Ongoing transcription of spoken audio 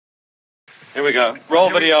Here we go. Roll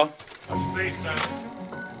video.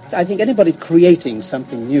 I think anybody creating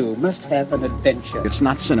something new must have an adventure. It's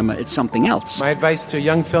not cinema, it's something else. My advice to a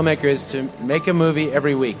young filmmaker is to make a movie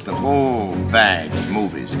every week. The whole bag of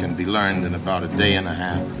movies can be learned in about a day and a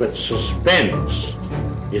half. But suspense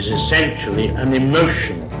is essentially an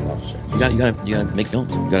emotional process. You gotta make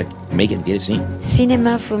films. You gotta make it and get it seen.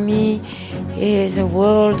 Cinema for me is a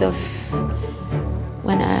world of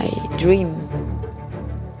when I dream.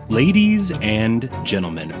 Ladies and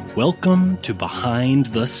gentlemen, welcome to Behind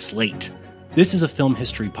the Slate. This is a film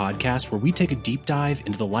history podcast where we take a deep dive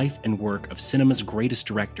into the life and work of cinema's greatest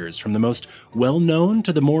directors, from the most well-known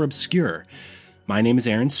to the more obscure. My name is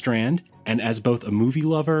Aaron Strand, and as both a movie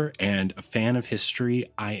lover and a fan of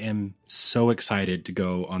history, I am so excited to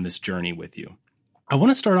go on this journey with you. I want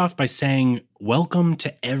to start off by saying welcome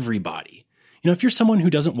to everybody. You know, if you're someone who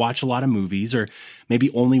doesn't watch a lot of movies or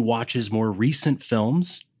maybe only watches more recent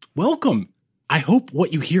films, welcome. I hope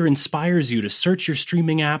what you hear inspires you to search your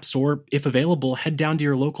streaming apps or, if available, head down to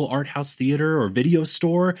your local art house theater or video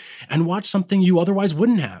store and watch something you otherwise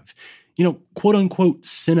wouldn't have. You know, quote unquote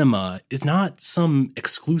cinema is not some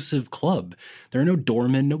exclusive club. There are no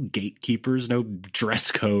doormen, no gatekeepers, no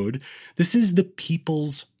dress code. This is the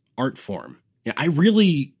people's art form. Yeah, I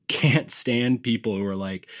really can't stand people who are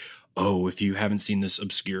like, oh, if you haven't seen this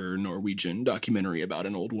obscure Norwegian documentary about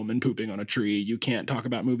an old woman pooping on a tree, you can't talk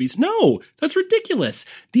about movies. No, that's ridiculous.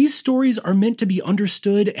 These stories are meant to be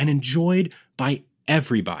understood and enjoyed by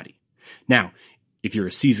everybody. Now, if you're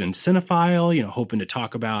a seasoned cinephile, you know, hoping to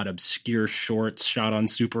talk about obscure shorts shot on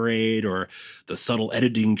Super 8 or the subtle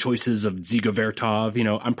editing choices of Dziga Vertov, you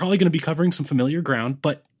know, I'm probably going to be covering some familiar ground,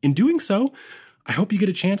 but in doing so, I hope you get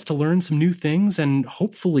a chance to learn some new things and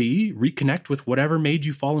hopefully reconnect with whatever made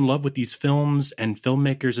you fall in love with these films and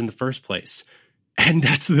filmmakers in the first place. And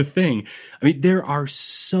that's the thing. I mean, there are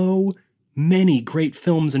so many great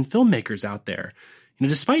films and filmmakers out there. You know,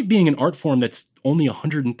 despite being an art form that's only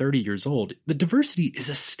 130 years old, the diversity is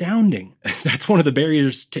astounding. That's one of the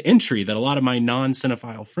barriers to entry that a lot of my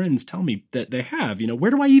non-cinephile friends tell me that they have. You know, where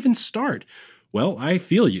do I even start? Well, I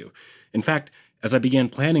feel you. In fact, as I began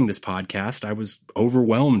planning this podcast, I was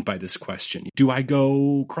overwhelmed by this question. Do I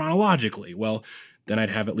go chronologically? Well, then I'd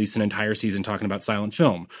have at least an entire season talking about silent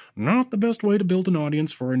film. Not the best way to build an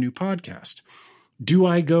audience for a new podcast. Do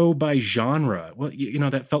I go by genre? Well, you know,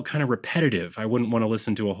 that felt kind of repetitive. I wouldn't want to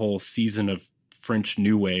listen to a whole season of French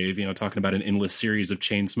New Wave, you know, talking about an endless series of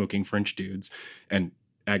chain-smoking French dudes and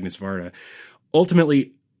Agnes Varda.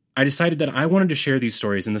 Ultimately, I decided that I wanted to share these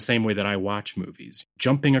stories in the same way that I watch movies,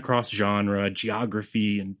 jumping across genre,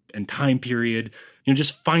 geography, and time period, you know,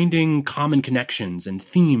 just finding common connections and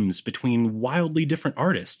themes between wildly different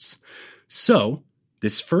artists. So,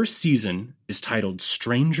 this first season is titled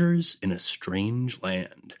Strangers in a Strange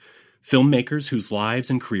Land, filmmakers whose lives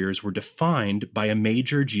and careers were defined by a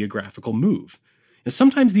major geographical move. And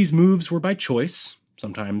sometimes these moves were by choice,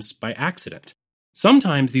 sometimes by accident.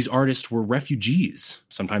 Sometimes these artists were refugees.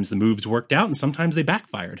 Sometimes the moves worked out and sometimes they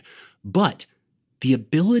backfired. But the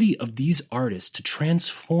ability of these artists to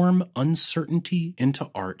transform uncertainty into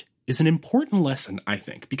art is an important lesson, I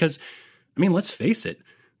think, because, I mean, let's face it,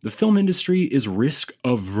 the film industry is risk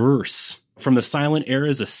averse. From the silent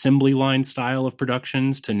era's assembly line style of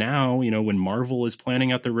productions to now, you know, when Marvel is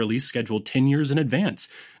planning out their release schedule 10 years in advance,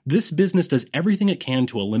 this business does everything it can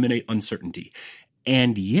to eliminate uncertainty.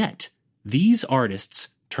 And yet, these artists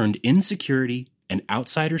turned insecurity and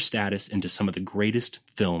outsider status into some of the greatest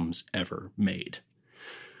films ever made.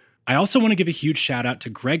 I also want to give a huge shout out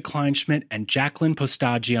to Greg Kleinschmidt and Jacqueline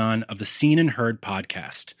Postagian of the Seen and Heard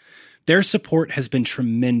podcast. Their support has been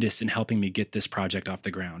tremendous in helping me get this project off the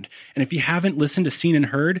ground. And if you haven't listened to Seen and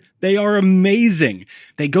Heard, they are amazing.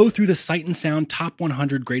 They go through the Sight and Sound Top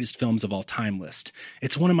 100 Greatest Films of All Time list.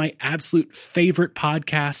 It's one of my absolute favorite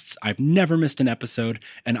podcasts. I've never missed an episode,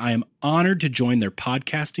 and I am honored to join their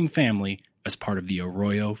podcasting family as part of the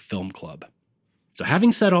Arroyo Film Club. So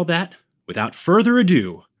having said all that, without further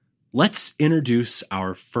ado, let's introduce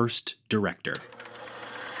our first director.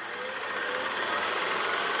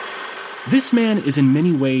 This man is in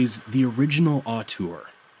many ways the original auteur,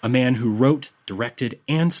 a man who wrote, directed,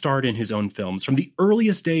 and starred in his own films from the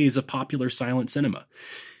earliest days of popular silent cinema.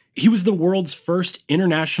 He was the world's first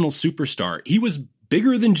international superstar. He was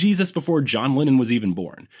bigger than Jesus before John Lennon was even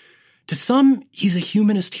born. To some, he's a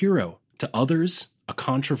humanist hero. To others, a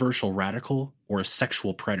controversial radical or a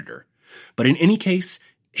sexual predator. But in any case,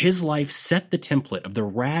 his life set the template of the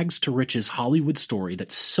rags to riches Hollywood story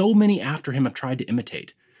that so many after him have tried to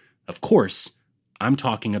imitate. Of course, I'm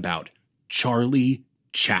talking about Charlie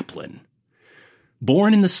Chaplin.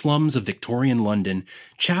 Born in the slums of Victorian London,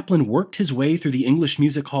 Chaplin worked his way through the English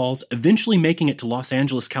music halls, eventually making it to Los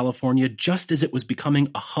Angeles, California, just as it was becoming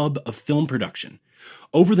a hub of film production.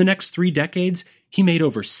 Over the next 3 decades, he made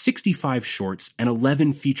over 65 shorts and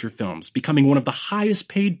 11 feature films, becoming one of the highest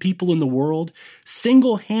paid people in the world,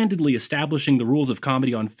 single-handedly establishing the rules of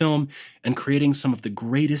comedy on film, and creating some of the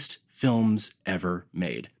greatest films ever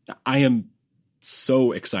made. I am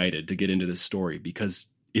so excited to get into this story because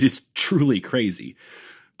it is truly crazy.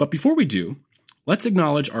 But before we do, let's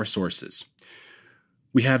acknowledge our sources.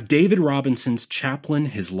 We have David Robinson's Chaplin,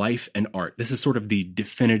 His Life and Art. This is sort of the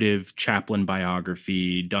definitive Chaplin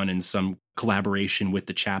biography done in some collaboration with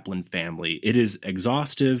the Chaplin family. It is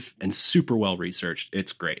exhaustive and super well researched.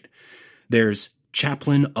 It's great. There's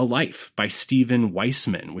Chaplin, A Life by Stephen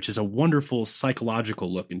Weissman, which is a wonderful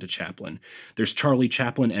psychological look into Chaplin. There's Charlie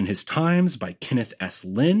Chaplin and His Times by Kenneth S.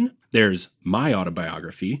 Lynn. There's my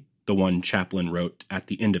autobiography, the one Chaplin wrote at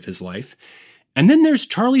the end of his life. And then there's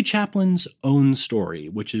Charlie Chaplin's Own Story,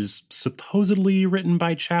 which is supposedly written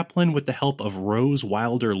by Chaplin with the help of Rose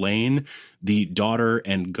Wilder Lane, the daughter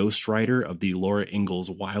and ghostwriter of the Laura Ingalls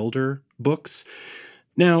Wilder books.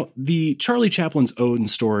 Now, the Charlie Chaplin's Own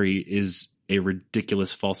Story is a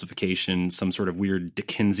ridiculous falsification, some sort of weird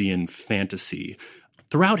Dickensian fantasy.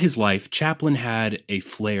 Throughout his life, Chaplin had a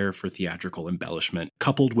flair for theatrical embellishment,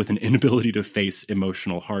 coupled with an inability to face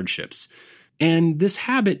emotional hardships. And this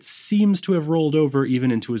habit seems to have rolled over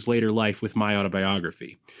even into his later life with my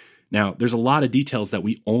autobiography. Now, there's a lot of details that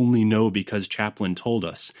we only know because Chaplin told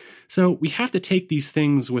us. So we have to take these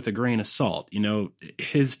things with a grain of salt. You know,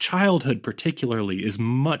 his childhood particularly is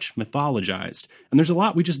much mythologized, and there's a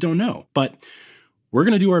lot we just don't know. But we're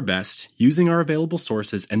going to do our best, using our available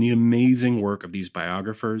sources and the amazing work of these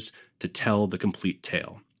biographers, to tell the complete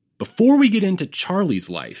tale. Before we get into Charlie's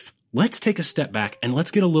life, let's take a step back and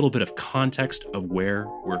let's get a little bit of context of where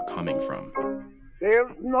we're coming from.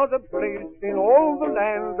 There's not a place in all the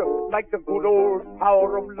land like the good old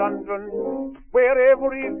Tower of London, where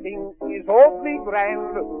everything is awfully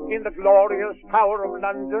grand in the glorious Tower of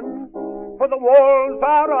London. For the walls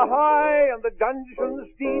are high and the dungeons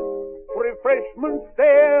deep, refreshments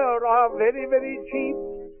there are very, very cheap,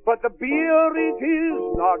 but the beer it is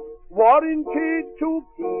not warranted to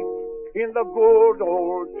keep in the good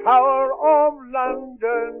old Tower of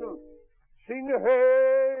London. Sing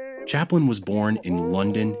hey. Chaplin was born in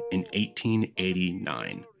London in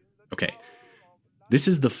 1889. Okay, this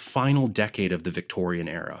is the final decade of the Victorian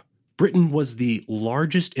era. Britain was the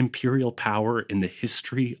largest imperial power in the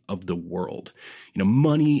history of the world. You know,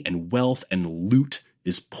 money and wealth and loot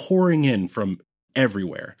is pouring in from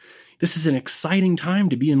everywhere. This is an exciting time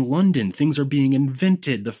to be in London. Things are being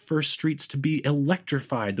invented, the first streets to be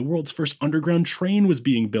electrified, the world's first underground train was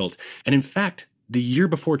being built. And in fact, the year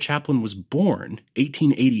before Chaplin was born,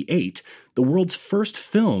 1888, the world's first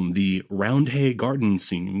film, the Roundhay Garden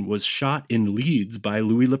scene, was shot in Leeds by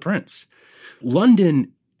Louis Le Prince.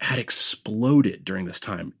 London had exploded during this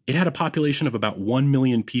time. It had a population of about 1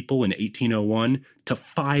 million people in 1801 to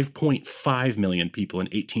 5.5 million people in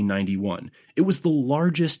 1891. It was the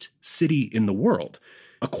largest city in the world,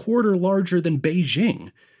 a quarter larger than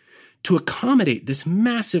Beijing. To accommodate this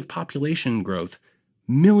massive population growth,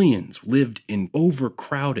 millions lived in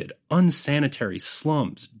overcrowded, unsanitary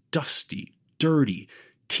slums, dusty, dirty,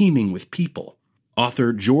 teeming with people.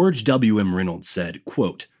 Author George W.M. Reynolds said,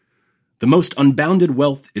 quote, "The most unbounded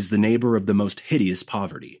wealth is the neighbor of the most hideous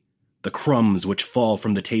poverty. The crumbs which fall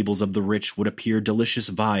from the tables of the rich would appear delicious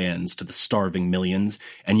viands to the starving millions,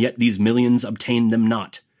 and yet these millions obtain them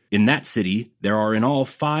not. In that city there are in all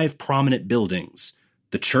 5 prominent buildings: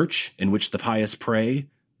 the church in which the pious pray,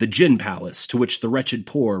 the gin palace to which the wretched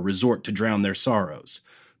poor resort to drown their sorrows,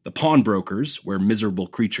 the pawnbrokers where miserable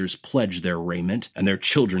creatures pledge their raiment and their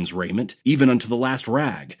children's raiment, even unto the last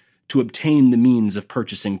rag, to obtain the means of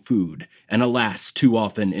purchasing food, and alas, too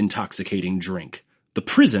often intoxicating drink. The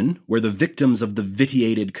prison, where the victims of the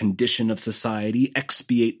vitiated condition of society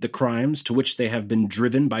expiate the crimes to which they have been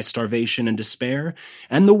driven by starvation and despair,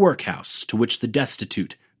 and the workhouse, to which the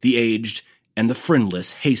destitute, the aged, and the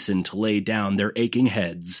friendless hasten to lay down their aching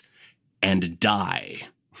heads and die."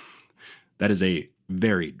 That is a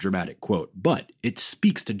very dramatic quote, but it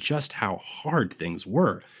speaks to just how hard things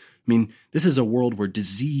were. I mean, this is a world where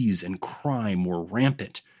disease and crime were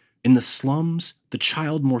rampant. In the slums, the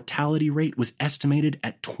child mortality rate was estimated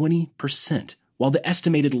at 20%, while the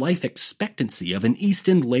estimated life expectancy of an East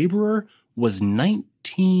End laborer was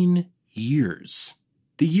 19 years.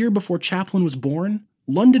 The year before Chaplin was born,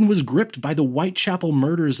 London was gripped by the Whitechapel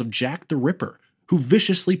murders of Jack the Ripper, who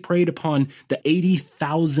viciously preyed upon the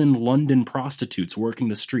 80,000 London prostitutes working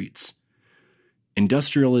the streets.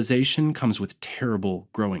 Industrialization comes with terrible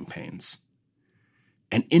growing pains.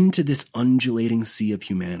 And into this undulating sea of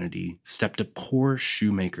humanity stepped a poor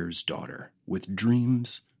shoemaker's daughter with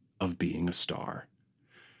dreams of being a star.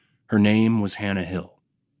 Her name was Hannah Hill.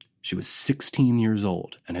 She was 16 years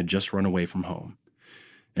old and had just run away from home.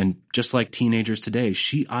 And just like teenagers today,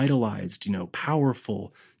 she idolized,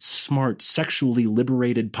 powerful, smart, sexually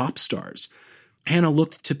liberated pop stars. Hannah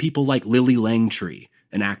looked to people like Lily Langtry,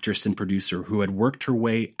 an actress and producer who had worked her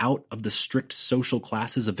way out of the strict social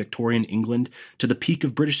classes of Victorian England to the peak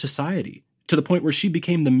of British society, to the point where she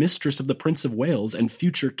became the mistress of the Prince of Wales and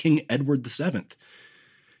future King Edward VII.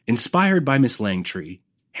 Inspired by Miss Langtry,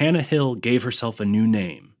 Hannah Hill gave herself a new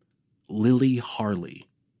name, Lily Harley.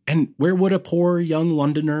 And where would a poor young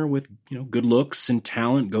Londoner with, good looks and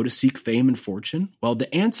talent go to seek fame and fortune? Well,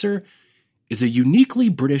 the answer is a uniquely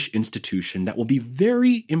British institution that will be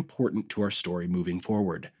very important to our story moving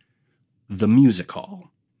forward. The music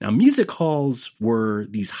hall. Now, music halls were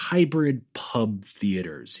these hybrid pub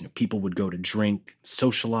theaters. People would go to drink,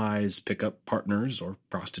 socialize, pick up partners or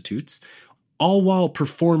prostitutes, all while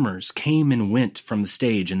performers came and went from the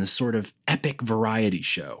stage in this sort of epic variety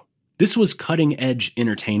show. This was cutting-edge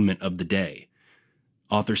entertainment of the day.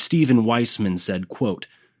 Author Stephen Weissman said, quote,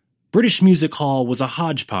 "British music hall was a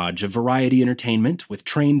hodgepodge of variety entertainment with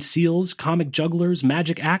trained seals, comic jugglers,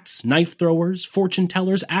 magic acts, knife throwers, fortune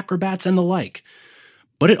tellers, acrobats, and the like.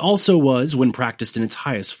 But it also was, when practiced in its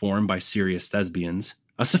highest form by serious thespians,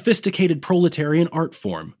 a sophisticated proletarian art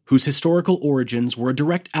form whose historical origins were a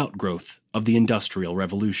direct outgrowth of the Industrial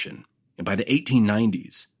Revolution. And by the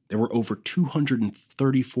 1890s, there were over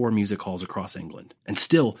 234 music halls across England. And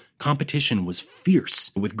still, competition was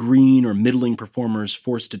fierce, with green or middling performers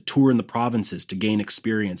forced to tour in the provinces to gain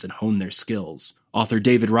experience and hone their skills. Author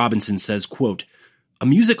David Robinson says, quote, "A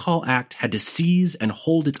music hall act had to seize and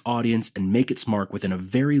hold its audience and make its mark within a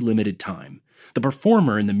very limited time. The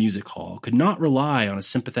performer in the music hall could not rely on a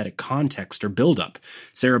sympathetic context or build-up.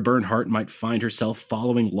 Sarah Bernhardt might find herself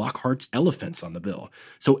following Lockhart's elephants on the bill.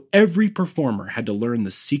 So every performer had to learn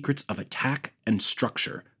the secrets of attack and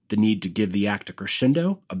structure, the need to give the act a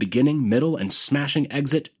crescendo, a beginning, middle, and smashing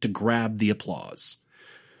exit to grab the applause."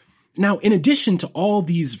 Now, in addition to all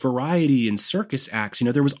these variety and circus acts,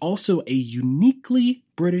 there was also a uniquely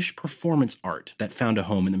British performance art that found a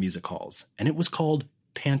home in the music halls, and it was called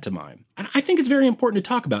pantomime. And I think it's very important to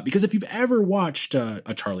talk about because if you've ever watched a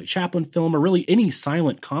Charlie Chaplin film or really any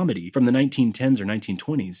silent comedy from the 1910s or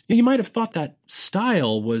 1920s, you might have thought that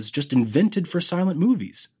style was just invented for silent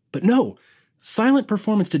movies. But no, silent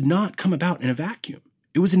performance did not come about in a vacuum.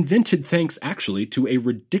 It was invented thanks, actually, to a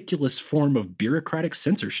ridiculous form of bureaucratic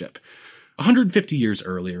censorship. 150 years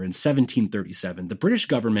earlier, in 1737, the British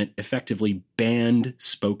government effectively banned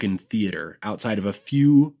spoken theater outside of a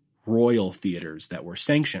few royal theaters that were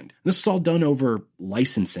sanctioned. This was all done over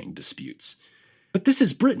licensing disputes. But this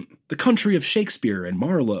is Britain, the country of Shakespeare and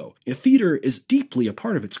Marlowe. Theater is deeply a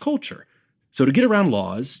part of its culture. So to get around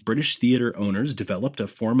laws, British theater owners developed a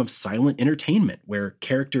form of silent entertainment where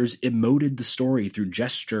characters emoted the story through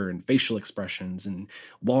gesture and facial expressions and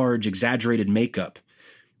large, exaggerated makeup.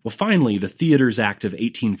 Well, finally, the Theatres Act of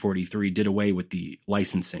 1843 did away with the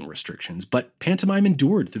licensing restrictions, but pantomime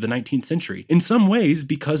endured through the 19th century, in some ways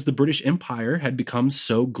because the British Empire had become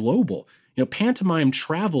so global. Pantomime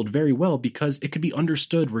traveled very well because it could be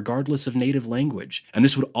understood regardless of native language, and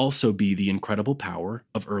this would also be the incredible power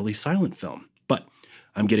of early silent film. But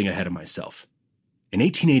I'm getting ahead of myself. In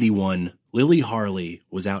 1881, Lily Harley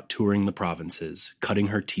was out touring the provinces, cutting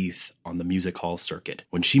her teeth on the music hall circuit,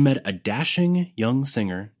 when she met a dashing young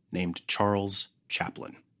singer named Charles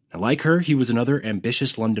Chaplin. Now, like her, he was another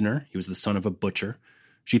ambitious Londoner. He was the son of a butcher.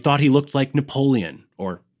 She thought he looked like Napoleon,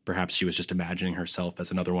 or perhaps she was just imagining herself as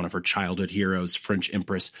another one of her childhood heroes, French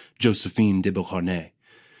Empress Josephine de Beauharnais.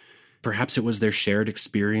 Perhaps it was their shared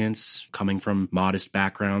experience, coming from modest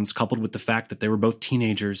backgrounds, coupled with the fact that they were both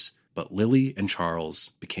teenagers. But Lily and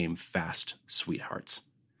Charles became fast sweethearts.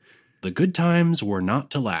 The good times were not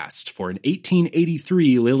to last, for in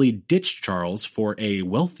 1883, Lily ditched Charles for a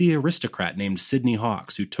wealthy aristocrat named Sidney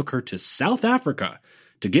Hawkes, who took her to South Africa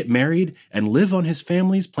to get married and live on his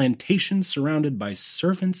family's plantation surrounded by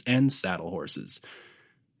servants and saddle horses.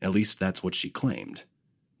 At least that's what she claimed.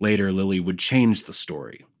 Later, Lily would change the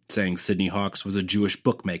story, saying Sidney Hawkes was a Jewish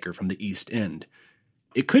bookmaker from the East End.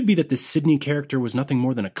 It could be that this Sidney character was nothing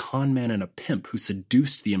more than a con man and a pimp who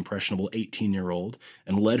seduced the impressionable 18-year-old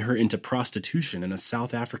and led her into prostitution in a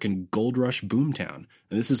South African gold rush boomtown.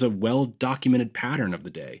 And this is a well-documented pattern of the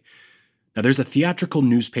day. Now, there's a theatrical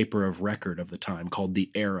newspaper of record of the time called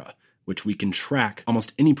The Era, which we can track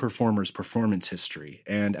almost any performer's performance history.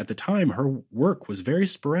 And at the time, her work was very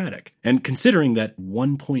sporadic. And considering that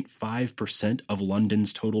 1.5% of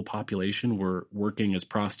London's total population were working as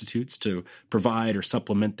prostitutes to provide or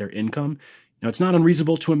supplement their income, now it's not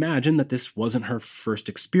unreasonable to imagine that this wasn't her first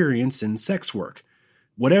experience in sex work.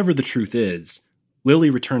 Whatever the truth is, Lily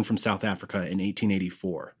returned from South Africa in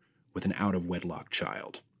 1884 with an out-of-wedlock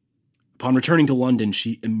child. Upon returning to London,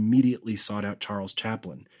 she immediately sought out Charles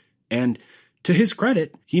Chaplin, and to his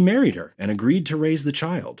credit, he married her and agreed to raise the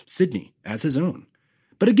child, Sidney, as his own.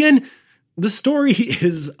 But again, the story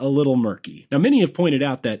is a little murky. Now, many have pointed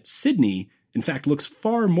out that Sidney, in fact, looks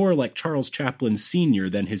far more like Charles Chaplin Sr.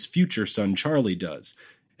 than his future son Charlie does.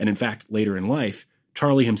 And in fact, later in life,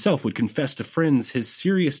 Charlie himself would confess to friends his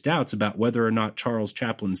serious doubts about whether or not Charles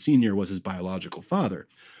Chaplin Sr. was his biological father.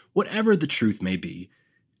 Whatever the truth may be,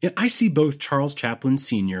 I see both Charles Chaplin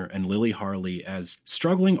Sr. and Lily Harley as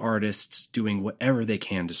struggling artists doing whatever they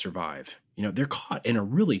can to survive. They're caught in a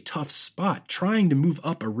really tough spot, trying to move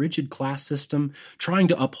up a rigid class system, trying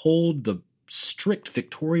to uphold the strict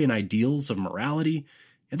Victorian ideals of morality.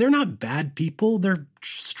 And they're not bad people. They're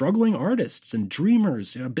struggling artists and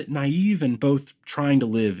dreamers, a bit naive and both trying to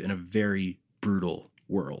live in a very brutal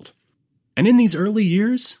world. And in these early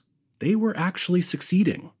years, they were actually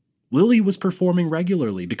succeeding. Lily was performing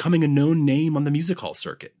regularly, becoming a known name on the music hall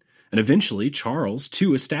circuit. And eventually, Charles,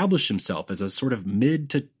 too, established himself as a sort of mid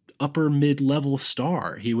to upper mid-level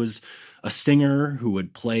star. He was a singer who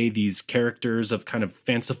would play these characters of kind of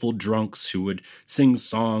fanciful drunks who would sing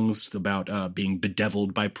songs about being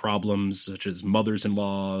bedeviled by problems such as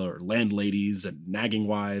mothers-in-law or landladies and nagging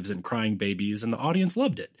wives and crying babies, and the audience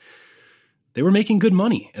loved it. They were making good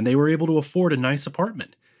money, and they were able to afford a nice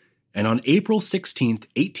apartment. And on April 16th,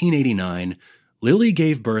 1889, Lily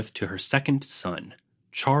gave birth to her second son,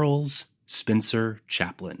 Charles Spencer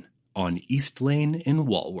Chaplin, on East Lane in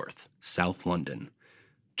Walworth, South London.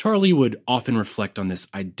 Charlie would often reflect on this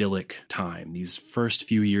idyllic time, these first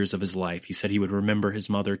few years of his life. He said he would remember his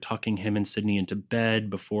mother tucking him and Sidney into bed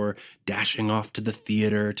before dashing off to the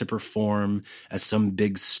theater to perform as some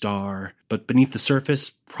big star. But beneath the surface,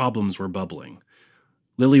 problems were bubbling.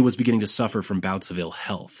 Lily was beginning to suffer from bouts of ill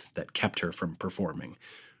health that kept her from performing.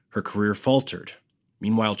 Her career faltered.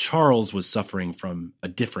 Meanwhile, Charles was suffering from a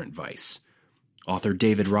different vice. Author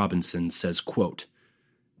David Robinson says, quote,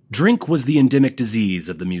 "Drink was the endemic disease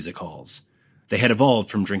of the music halls. They had evolved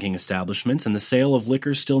from drinking establishments, and the sale of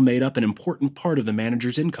liquor still made up an important part of the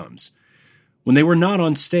manager's incomes. When they were not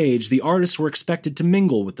on stage, the artists were expected to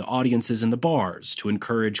mingle with the audiences in the bars to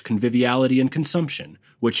encourage conviviality and consumption,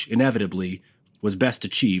 which inevitably was best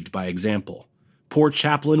achieved by example. Poor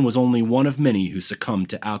Chaplin was only one of many who succumbed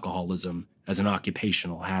to alcoholism as an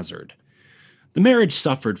occupational hazard." The marriage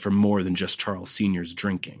suffered from more than just Charles Sr.'s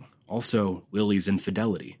drinking, also Lily's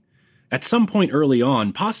infidelity. At some point early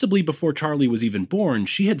on, possibly before Charlie was even born,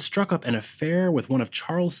 she had struck up an affair with one of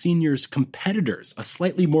Charles Sr.'s competitors, a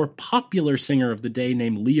slightly more popular singer of the day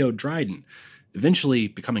named Leo Dryden, eventually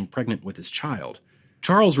becoming pregnant with his child.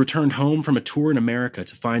 Charles returned home from a tour in America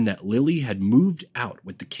to find that Lily had moved out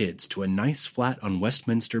with the kids to a nice flat on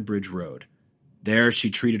Westminster Bridge Road. There she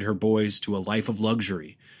treated her boys to a life of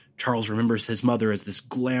luxury. Charles remembers his mother as this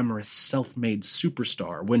glamorous, self-made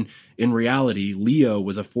superstar, when in reality, Leo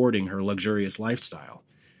was affording her luxurious lifestyle.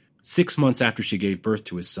 6 months after she gave birth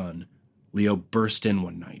to his son, Leo burst in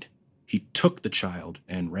one night. He took the child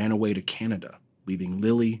and ran away to Canada, leaving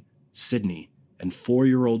Lily, Sidney, and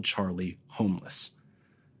 4-year-old Charlie homeless.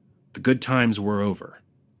 The good times were over,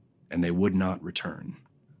 and they would not return.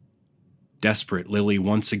 Desperate, Lily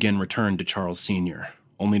once again returned to Charles Sr.,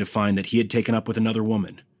 only to find that he had taken up with another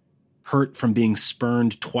woman. Hurt from being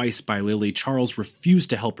spurned twice by Lily, Charles refused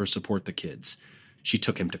to help her support the kids. She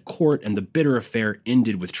took him to court, and the bitter affair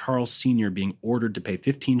ended with Charles Sr. being ordered to pay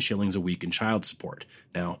 15 shillings a week in child support.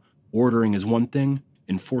 Now, ordering is one thing,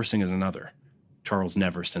 enforcing is another. Charles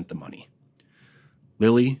never sent the money.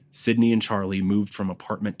 Lily, Sidney, and Charlie moved from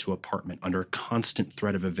apartment to apartment under a constant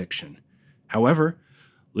threat of eviction. However,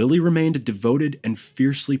 Lily remained a devoted and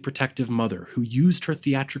fiercely protective mother who used her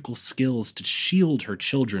theatrical skills to shield her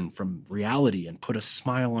children from reality and put a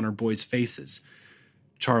smile on her boys' faces.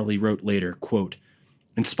 Charlie wrote later, quote,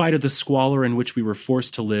 "In spite of the squalor in which we were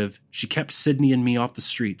forced to live, she kept Sidney and me off the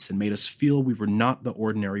streets and made us feel we were not the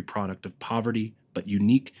ordinary product of poverty, but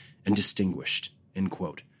unique and distinguished," end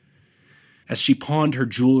quote. As she pawned her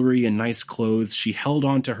jewelry and nice clothes, she held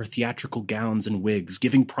on to her theatrical gowns and wigs,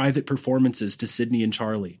 giving private performances to Sidney and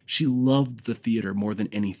Charlie. She loved the theater more than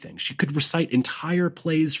anything. She could recite entire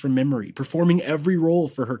plays from memory, performing every role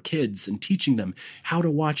for her kids and teaching them how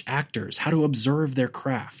to watch actors, how to observe their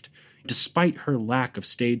craft. Despite her lack of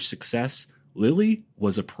stage success, Lily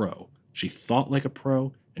was a pro. She thought like a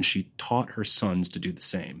pro, and she taught her sons to do the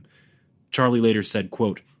same. Charlie later said,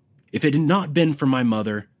 quote, "If it had not been for my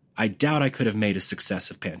mother, I doubt I could have made a success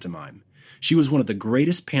of pantomime. She was one of the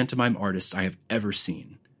greatest pantomime artists I have ever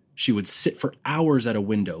seen. She would sit for hours at a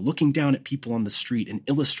window, looking down at people on the street and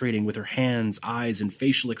illustrating with her hands, eyes, and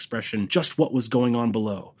facial expression just what was going on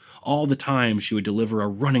below. All the time she would deliver a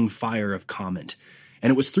running fire of comment.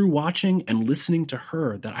 And it was through watching and listening to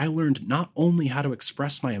her that I learned not only how to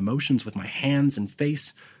express my emotions with my hands and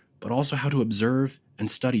face, but also how to observe and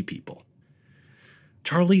study people."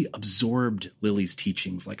 Charlie absorbed Lily's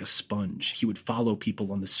teachings like a sponge. He would follow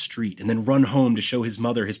people on the street and then run home to show his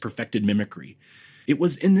mother his perfected mimicry. It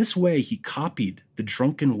was in this way he copied the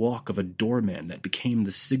drunken walk of a doorman that became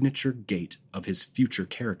the signature gait of his future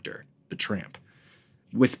character, the tramp.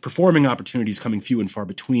 With performing opportunities coming few and far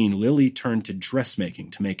between, Lily turned to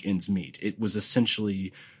dressmaking to make ends meet. It was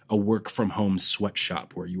essentially a work-from-home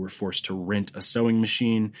sweatshop where you were forced to rent a sewing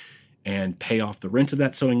machine and pay off the rent of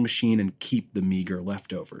that sewing machine and keep the meager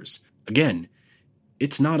leftovers. Again,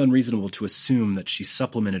 it's not unreasonable to assume that she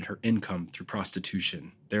supplemented her income through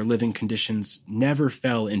prostitution. Their living conditions never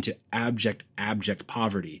fell into abject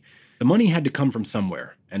poverty. The money had to come from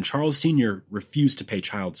somewhere, and Charles Sr. refused to pay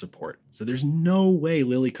child support, so there's no way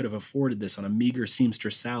Lily could have afforded this on a meager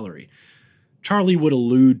seamstress salary. Charlie would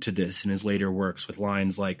allude to this in his later works with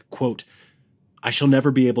lines like, quote, "I shall never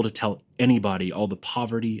be able to tell anybody all the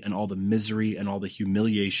poverty and all the misery and all the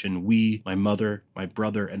humiliation we, my mother, my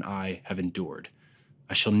brother, and I have endured.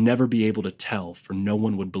 I shall never be able to tell, for no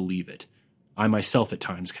one would believe it. I myself at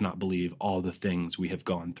times cannot believe all the things we have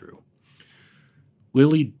gone through."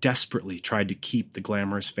 Lily desperately tried to keep the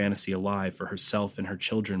glamorous fantasy alive for herself and her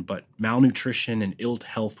children, but malnutrition and ill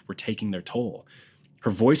health were taking their toll.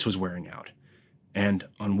 Her voice was wearing out. And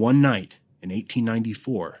on one night in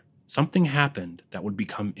 1894, something happened that would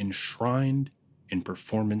become enshrined in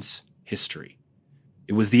performance history.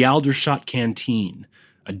 It was the Aldershot Canteen,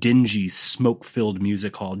 a dingy, smoke-filled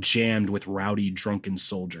music hall jammed with rowdy, drunken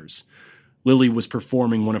soldiers. Lily was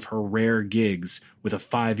performing one of her rare gigs with a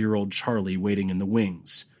 5-year-old Charlie waiting in the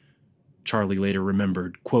wings. Charlie later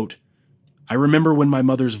remembered, quote, "I remember when my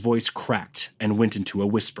mother's voice cracked and went into a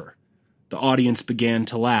whisper. The audience began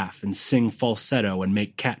to laugh and sing falsetto and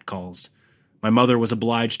make catcalls. My mother was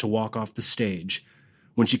obliged to walk off the stage.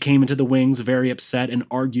 When she came into the wings very upset and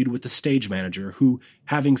argued with the stage manager, who,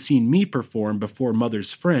 having seen me perform before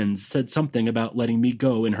mother's friends, said something about letting me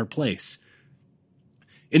go in her place.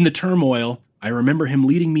 In the turmoil, I remember him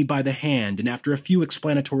leading me by the hand and after a few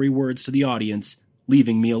explanatory words to the audience,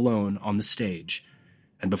 leaving me alone on the stage.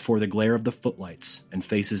 And before the glare of the footlights and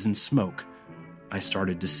faces in smoke, I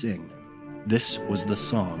started to sing. This was the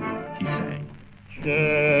song he sang.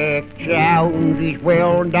 Jack Jones is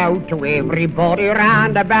well known to everybody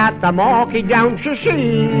round about the market, don't you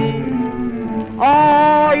see?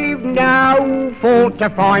 I've no fault to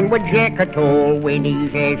find with Jack at all when he's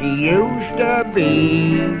as he used to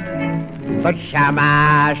be. But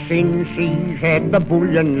somehow since he's had the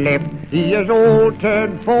bullion left, he has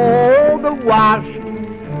altered for the worse.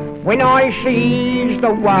 When I sees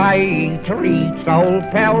the way he treats old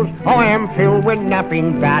pals, I am filled with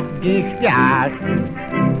nothing but disgust.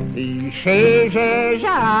 He says as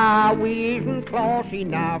how we isn't class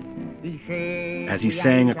enough. As he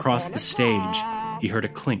sang across the stage, he heard a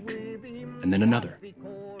clink, and then another,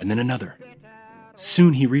 and then another.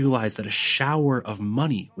 Soon he realized that a shower of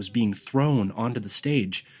money was being thrown onto the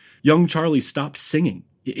stage. Young Charlie stopped singing.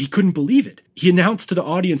 He couldn't believe it. He announced to the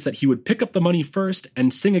audience that he would pick up the money first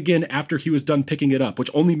and sing again after he was done picking it up,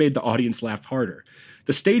 which only made the audience laugh harder.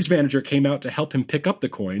 The stage manager came out to help him pick up the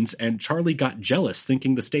coins, and Charlie got jealous,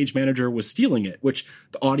 thinking the stage manager was stealing it, which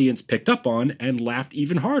the audience picked up on and laughed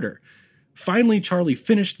even harder. Finally, Charlie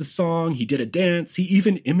finished the song, he did a dance, he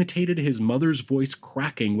even imitated his mother's voice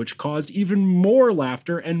cracking, which caused even more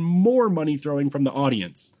laughter and more money throwing from the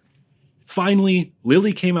audience. Finally,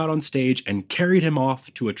 Lily came out on stage and carried him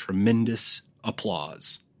off to a tremendous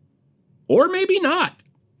applause. Or maybe not.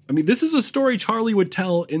 I mean, this is a story Charlie would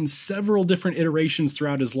tell in several different iterations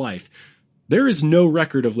throughout his life. There is no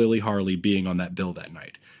record of Lily Harley being on that bill that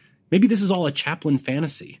night. Maybe this is all a Chaplin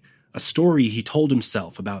fantasy, a story he told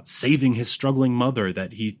himself about saving his struggling mother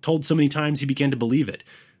that he told so many times he began to believe it.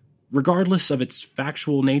 Regardless of its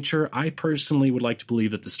factual nature, I personally would like to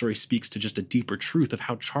believe that the story speaks to just a deeper truth of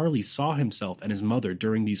how Charlie saw himself and his mother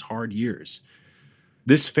during these hard years.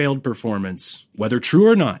 This failed performance, whether true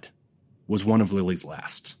or not, was one of Lily's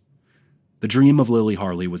last. The dream of Lily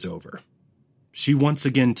Harley was over. She once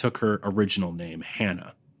again took her original name,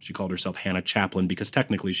 Hannah, She called herself Hannah Chaplin because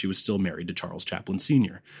technically she was still married to Charles Chaplin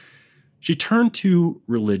Sr. She turned to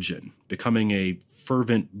religion, becoming a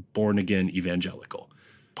fervent, born-again evangelical.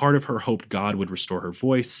 Part of her hoped God would restore her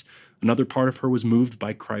voice. Another part of her was moved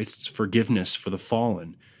by Christ's forgiveness for the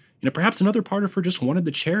fallen. And perhaps another part of her just wanted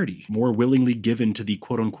the charity, more willingly given to the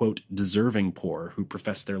quote-unquote deserving poor who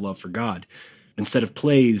professed their love for God. Instead of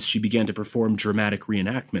plays, she began to perform dramatic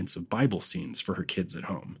reenactments of Bible scenes for her kids at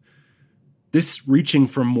home. This reaching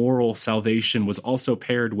for moral salvation was also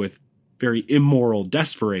paired with very immoral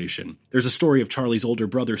desperation. There's a story of Charlie's older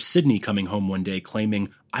brother Sidney coming home one day claiming,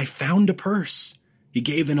 "I found a purse." He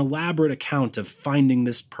gave an elaborate account of finding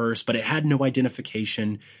this purse, but it had no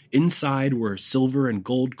identification. Inside were silver and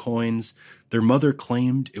gold coins. Their mother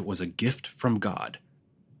claimed it was a gift from God.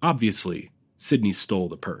 Obviously, Sidney stole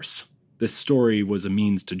the purse. This story was a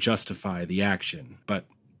means to justify the action, but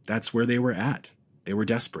that's where they were at. They were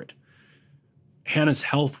desperate. Hannah's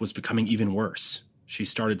health was becoming even worse. She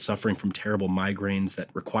started suffering from terrible migraines that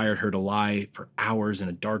required her to lie for hours in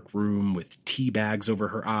a dark room with tea bags over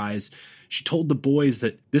her eyes. She told the boys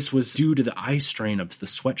that this was due to the eye strain of the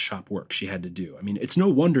sweatshop work she had to do. I mean, it's no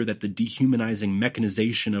wonder that the dehumanizing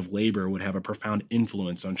mechanization of labor would have a profound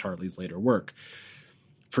influence on Charlie's later work.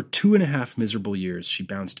 For 2.5 miserable years, she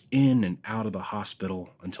bounced in and out of the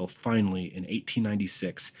hospital until finally, in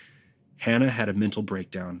 1896, Hannah had a mental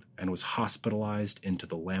breakdown and was hospitalized into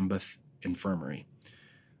the Lambeth Infirmary.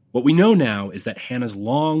 What we know now is that Hannah's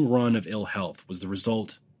long run of ill health was the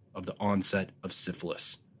result of the onset of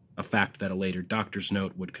syphilis, a fact that a later doctor's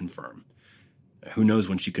note would confirm. Who knows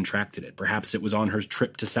when she contracted it? Perhaps it was on her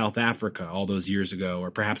trip to South Africa all those years ago,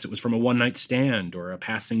 or perhaps it was from a one-night stand or a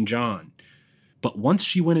passing John. But once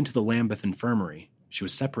she went into the Lambeth Infirmary, she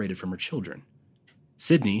was separated from her children.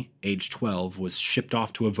 Sidney, age 12, was shipped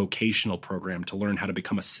off to a vocational program to learn how to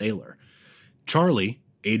become a sailor. Charlie,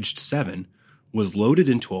 aged 7, was loaded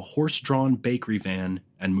into a horse-drawn bakery van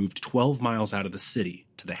and moved 12 miles out of the city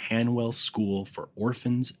to the Hanwell School for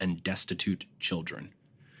Orphans and Destitute Children.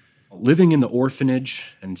 Living in the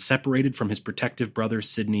orphanage and separated from his protective brother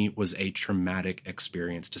Sidney was a traumatic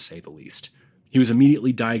experience, to say the least. He was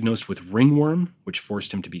immediately diagnosed with ringworm, which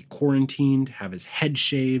forced him to be quarantined, have his head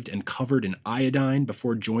shaved and covered in iodine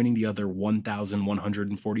before joining the other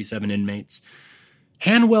 1,147 inmates.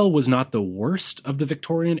 Hanwell was not the worst of the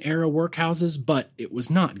Victorian-era workhouses, but it was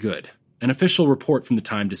not good. An official report from the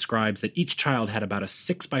time describes that each child had about a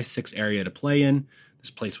 6x6 area to play in. This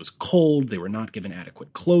place was cold, they were not given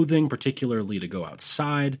adequate clothing, particularly to go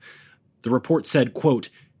outside. The report said, quote,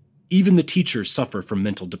 "Even the teachers suffer from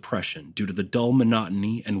mental depression due to the dull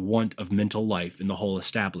monotony and want of mental life in the whole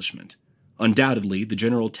establishment. Undoubtedly, the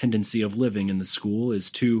general tendency of living in the school is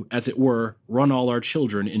to, as it were, run all our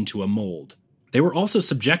children into a mold." They were also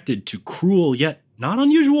subjected to cruel yet not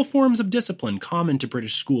unusual forms of discipline common to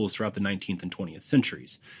British schools throughout the 19th and 20th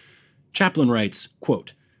centuries. Chaplin writes,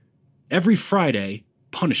 quote, "Every Friday,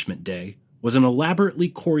 Punishment Day, was an elaborately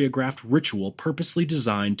choreographed ritual purposely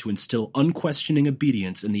designed to instill unquestioning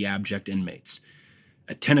obedience in the abject inmates.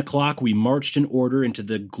 At 10 o'clock, we marched in order into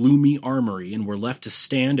the gloomy armory and were left to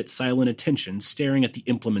stand at silent attention, staring at the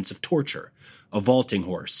implements of torture, a vaulting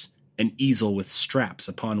horse, an easel with straps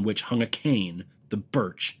upon which hung a cane, the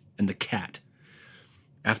birch, and the cat.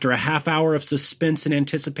 After a half hour of suspense and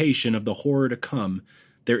anticipation of the horror to come,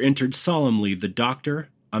 there entered solemnly the doctor,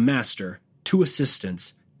 a master, 2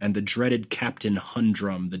 assistants, and the dreaded Captain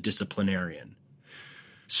Hundrum, the disciplinarian.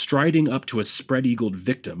 Striding up to a spread-eagled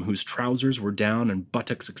victim whose trousers were down and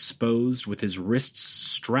buttocks exposed, with his wrists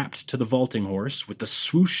strapped to the vaulting horse, with the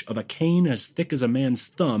swoosh of a cane as thick as a man's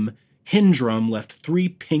thumb, Hundrum left 3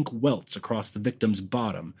 pink welts across the victim's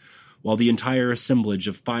bottom, while the entire assemblage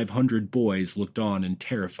of 500 boys looked on in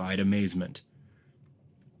terrified amazement.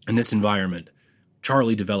 In this environment,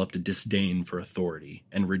 Charlie developed a disdain for authority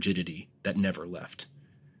and rigidity that never left.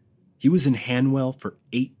 He was in Hanwell for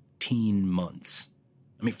 18 months.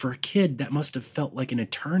 I mean, for a kid, that must have felt like an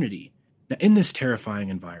eternity. Now, in this terrifying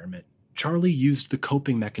environment, Charlie used the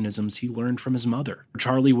coping mechanisms he learned from his mother.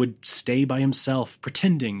 Charlie would stay by himself,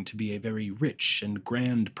 pretending to be a very rich and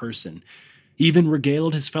grand person. He even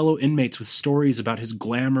regaled his fellow inmates with stories about his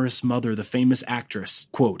glamorous mother, the famous actress.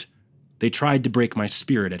 Quote, "They tried to break my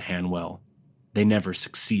spirit at Hanwell. They never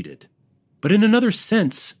succeeded." But in another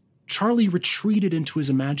sense, Charlie retreated into his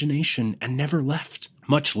imagination and never left.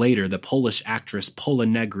 Much later, the Polish actress Pola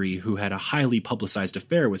Negri, who had a highly publicized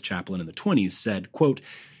affair with Chaplin in the 20s, said, quote,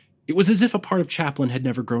 "It was as if a part of Chaplin had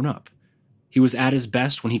never grown up. He was at his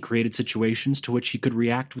best when he created situations to which he could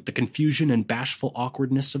react with the confusion and bashful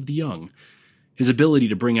awkwardness of the young. His ability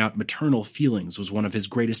to bring out maternal feelings was one of his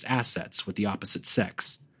greatest assets with the opposite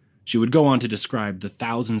sex. She would go on to describe the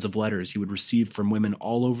thousands of letters he would receive from women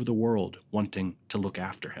all over the world wanting to look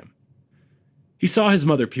after him. He saw his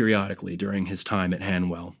mother periodically during his time at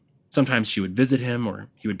Hanwell. Sometimes she would visit him, or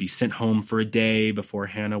he would be sent home for a day before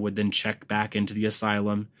Hannah would then check back into the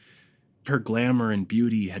asylum. Her glamour and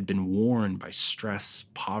beauty had been worn by stress,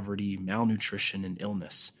 poverty, malnutrition, and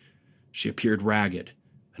illness. She appeared ragged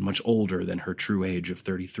and much older than her true age of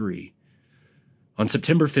 33. On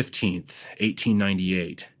September 15th,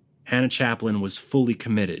 1898, Hannah Chaplin was fully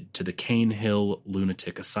committed to the Cane Hill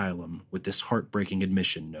Lunatic Asylum with this heartbreaking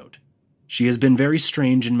admission note. She has been very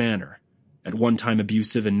strange in manner, at one time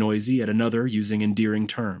abusive and noisy, at another using endearing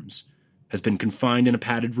terms, has been confined in a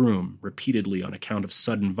padded room repeatedly on account of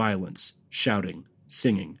sudden violence, shouting,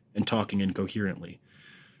 singing, and talking incoherently,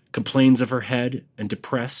 complains of her head and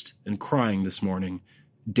depressed and crying this morning,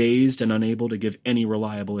 dazed and unable to give any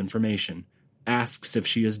reliable information, asks if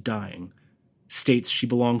she is dying, states she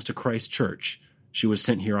belongs to Christ Church, she was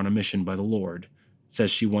sent here on a mission by the Lord, says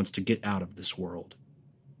she wants to get out of this world.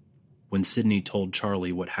 When Sidney told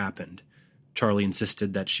Charlie what happened, Charlie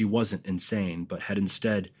insisted that she wasn't insane, but had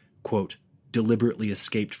instead, quote, deliberately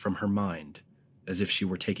escaped from her mind, as if she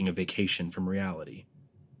were taking a vacation from reality.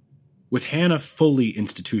 With Hannah fully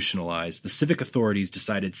institutionalized, the civic authorities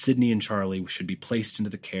decided Sidney and Charlie should be placed into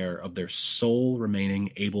the care of their sole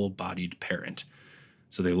remaining able-bodied parent.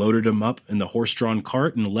 So they loaded him up in the horse-drawn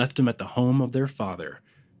cart and left him at the home of their father,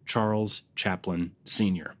 Charles Chaplin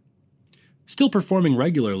Sr. Still performing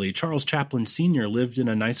regularly, Charles Chaplin Sr. lived in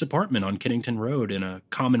a nice apartment on Kennington Road in a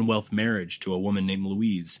Commonwealth marriage to a woman named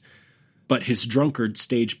Louise. But his drunkard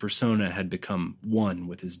stage persona had become one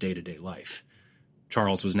with his day-to-day life.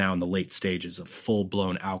 Charles was now in the late stages of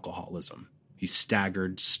full-blown alcoholism. He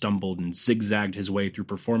staggered, stumbled, and zigzagged his way through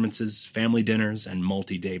performances, family dinners, and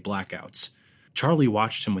multi-day blackouts. Charlie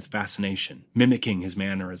watched him with fascination, mimicking his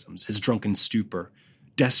mannerisms, his drunken stupor,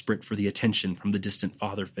 desperate for the attention from the distant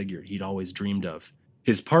father figure he'd always dreamed of.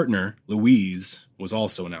 His partner, Louise, was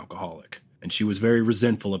also an alcoholic, and she was very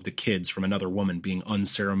resentful of the kids from another woman being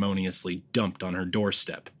unceremoniously dumped on her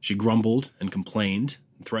doorstep. She grumbled and complained,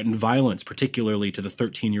 and threatened violence, particularly to the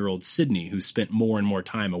 13-year-old Sidney, who spent more and more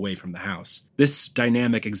time away from the house. This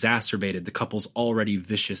dynamic exacerbated the couple's already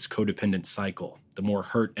vicious codependent cycle. The more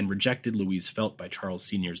hurt and rejected Louise felt by Charles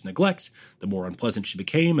Sr.'s neglect, the more unpleasant she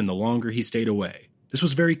became, and the longer he stayed away. This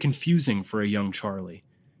was very confusing for a young Charlie.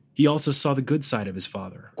 He also saw the good side of his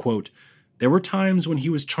father. Quote, there were times when he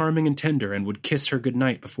was charming and tender and would kiss her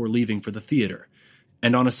goodnight before leaving for the theater.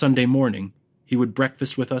 And on a Sunday morning, he would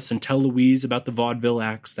breakfast with us and tell Louise about the vaudeville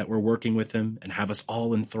acts that were working with him and have us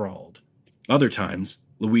all enthralled. Other times,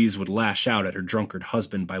 Louise would lash out at her drunkard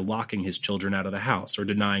husband by locking his children out of the house or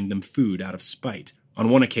denying them food out of spite. On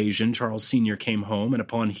one occasion, Charles Sr. came home and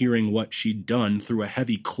upon hearing what she'd done, threw a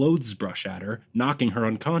heavy clothes brush at her, knocking her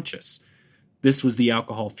unconscious. This was the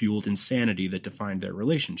alcohol-fueled insanity that defined their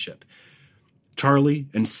relationship. Charlie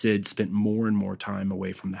and Sid spent more and more time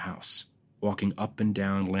away from the house, walking up and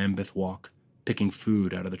down Lambeth Walk, picking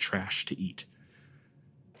food out of the trash to eat.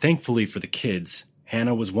 Thankfully for the kids,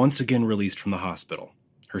 Hannah was once again released from the hospital.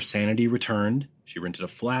 Her sanity returned, she rented a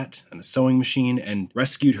flat and a sewing machine, and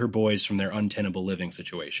rescued her boys from their untenable living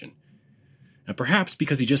situation. Now, perhaps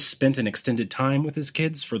because he just spent an extended time with his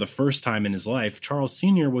kids for the first time in his life, Charles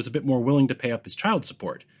Sr. was a bit more willing to pay up his child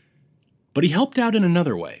support. But he helped out in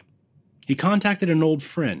another way. He contacted an old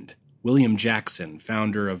friend, William Jackson,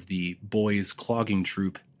 founder of the boys' clogging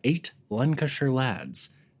troupe 8 Lancashire Lads,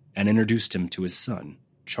 and introduced him to his son,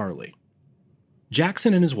 Charlie.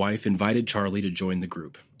 Jackson and his wife invited Charlie to join the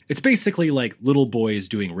group. It's basically like little boys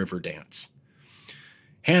doing river dance.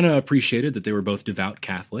 Hannah appreciated that they were both devout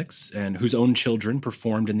Catholics and whose own children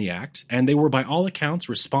performed in the act, and they were by all accounts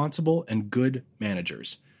responsible and good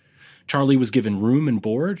managers. Charlie was given room and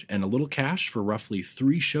board and a little cash for roughly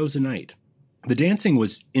 3 shows a night. The dancing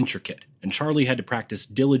was intricate, and Charlie had to practice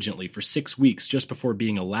diligently for 6 weeks just before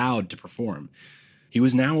being allowed to perform. He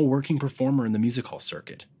was now a working performer in the music hall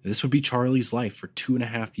circuit. This would be Charlie's life for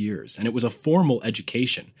 2.5 years, and it was a formal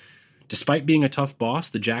education. Despite being a tough boss,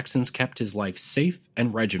 the Jacksons kept his life safe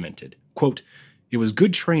and regimented. Quote, it was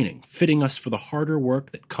good training, fitting us for the harder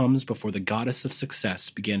work that comes before the goddess of success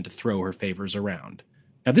began to throw her favors around.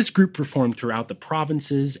 Now, this group performed throughout the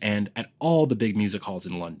provinces and at all the big music halls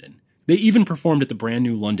in London. They even performed at the brand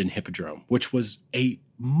new London Hippodrome, which was a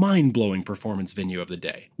mind-blowing performance venue of the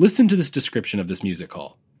day. Listen to this description of this music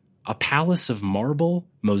hall. A palace of marble,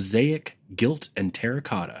 mosaic, gilt, and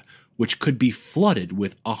terracotta, which could be flooded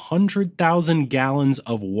with 100,000 gallons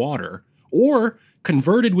of water or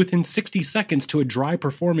converted within 60 seconds to a dry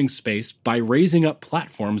performing space by raising up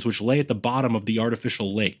platforms which lay at the bottom of the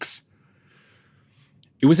artificial lakes.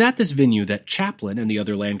 It was at this venue that Chaplin and the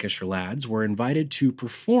other Lancashire lads were invited to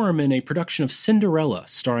perform in a production of Cinderella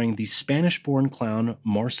starring the Spanish-born clown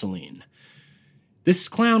Marceline. This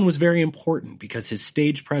clown was very important because his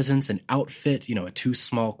stage presence and outfit, a too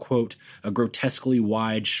small coat, a grotesquely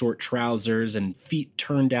wide short trousers, and feet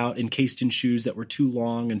turned out encased in shoes that were too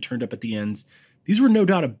long and turned up at the ends, these were no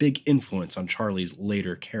doubt a big influence on Charlie's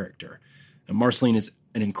later character. And Marceline is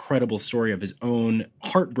an incredible story of his own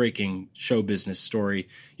heartbreaking show business story.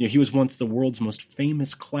 He was once the world's most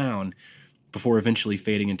famous clown before eventually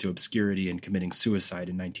fading into obscurity and committing suicide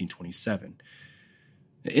in 1927.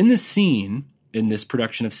 In this scene, in this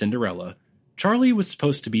production of Cinderella, Charlie was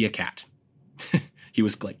supposed to be a cat. He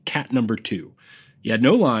was like cat number 2. He had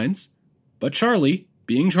no lines, but Charlie,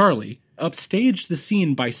 being Charlie, upstaged the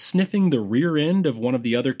scene by sniffing the rear end of one of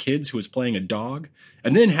the other kids who was playing a dog,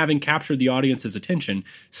 and then, having captured the audience's attention,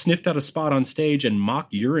 sniffed out a spot on stage and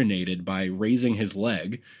mock urinated by raising his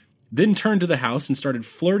leg, then turned to the house and started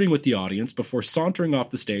flirting with the audience before sauntering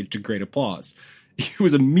off the stage to great applause. He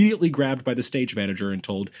was immediately grabbed by the stage manager and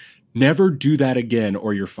told, "Never do that again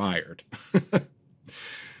or you're fired."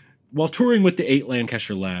 While touring with the 8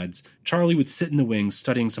 Lancashire lads, Charlie would sit in the wings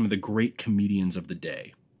studying some of the great comedians of the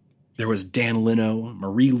day. There was Dan Leno,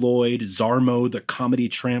 Marie Lloyd, Zarmo, the comedy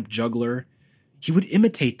tramp juggler. He would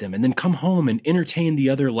imitate them and then come home and entertain the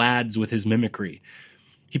other lads with his mimicry.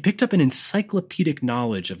 He picked up an encyclopedic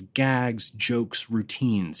knowledge of gags, jokes,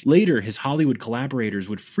 routines. Later, his Hollywood collaborators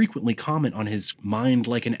would frequently comment on his mind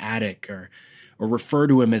like an attic or refer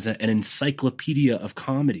to him as an encyclopedia of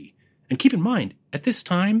comedy. And keep in mind, at this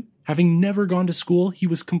time, having never gone to school, he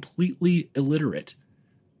was completely illiterate.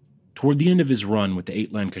 Toward the end of his run with the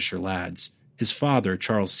 8 Lancashire lads, his father,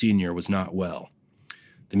 Charles Sr., was not well.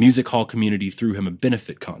 The music hall community threw him a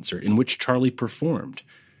benefit concert in which Charlie performed.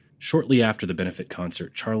 Shortly after the benefit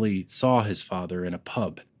concert, Charlie saw his father in a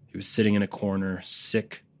pub. He was sitting in a corner,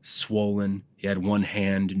 sick, swollen. He had one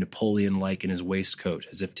hand Napoleon-like in his waistcoat,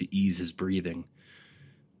 as if to ease his breathing.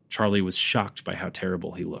 Charlie was shocked by how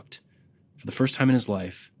terrible he looked. For the first time in his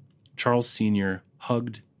life, Charles Sr.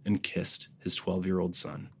 hugged and kissed his 12-year-old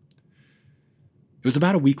son. It was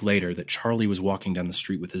about a week later that Charlie was walking down the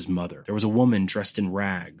street with his mother. There was a woman dressed in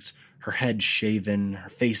rags, her head shaven, her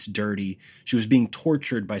face dirty. She was being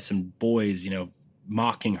tortured by some boys,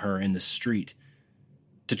 mocking her in the street.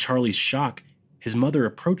 To Charlie's shock, his mother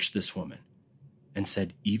approached this woman and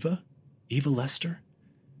said, Eva Lester?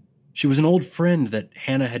 She was an old friend that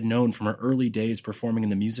Hannah had known from her early days performing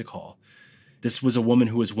in the music hall. This was a woman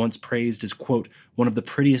who was once praised as, quote, one of the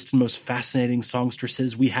prettiest and most fascinating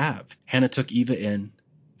songstresses we have. Hannah took Eva in,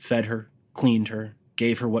 fed her, cleaned her,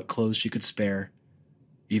 gave her what clothes she could spare.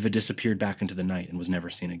 Eva disappeared back into the night and was never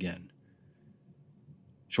seen again.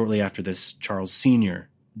 Shortly after this, Charles Sr.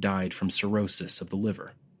 died from cirrhosis of the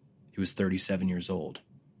liver. He was 37 years old.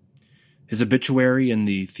 His obituary in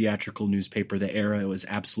the theatrical newspaper The Era was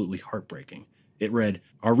absolutely heartbreaking. It read,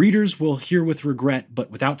 "Our readers will hear with regret, but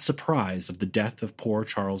without surprise, of the death of poor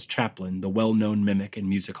Charles Chaplin, the well-known mimic and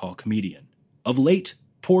music hall comedian. Of late,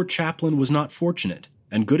 poor Chaplin was not fortunate,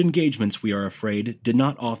 and good engagements, we are afraid, did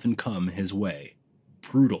not often come his way."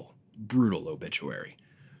 Brutal, brutal obituary.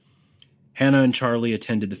 Hannah and Charlie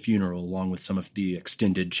attended the funeral along with some of the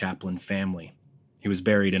extended Chaplin family. He was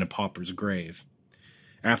buried in a pauper's grave.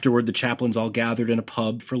 Afterward, the Chaplins all gathered in a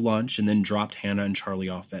pub for lunch and then dropped Hannah and Charlie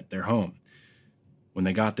off at their home. When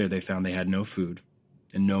they got there, they found they had no food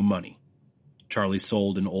and no money. Charlie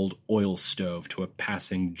sold an old oil stove to a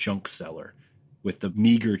passing junk seller. With the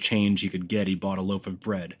meager change he could get, he bought a loaf of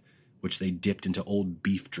bread, which they dipped into old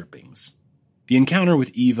beef drippings. The encounter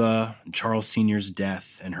with Eva, Charles Sr.'s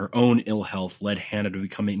death, and her own ill health led Hannah to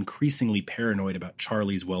become increasingly paranoid about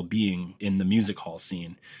Charlie's well-being in the music hall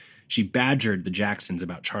scene. She badgered the Jacksons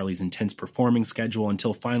about Charlie's intense performing schedule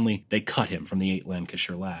until finally they cut him from the 8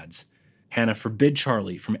 Lancashire lads. Hannah forbid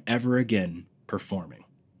Charlie from ever again performing.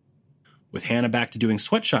 With Hannah back to doing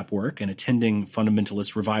sweatshop work and attending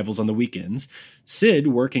fundamentalist revivals on the weekends, Sid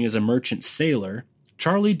working as a merchant sailor,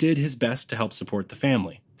 Charlie did his best to help support the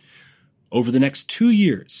family. Over the next 2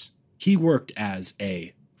 years, he worked as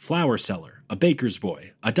a flower seller, a baker's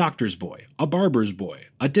boy, a doctor's boy, a barber's boy,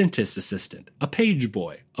 a dentist's assistant, a page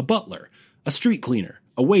boy, a butler, a street cleaner,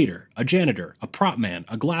 a waiter, a janitor, a prop man,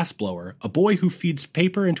 a glass blower, a boy who feeds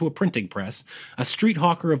paper into a printing press, a street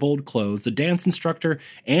hawker of old clothes, a dance instructor,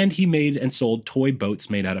 and he made and sold toy boats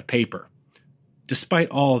made out of paper. Despite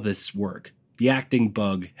all this work, the acting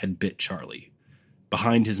bug had bit Charlie.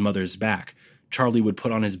 Behind his mother's back, Charlie would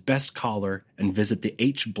put on his best collar and visit the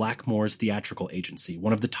H. Blackmore's theatrical agency,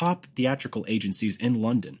 one of the top theatrical agencies in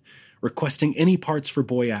London, requesting any parts for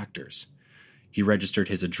boy actors. He registered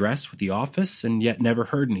his address with the office and yet never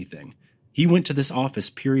heard anything. He went to this office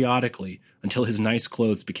periodically until his nice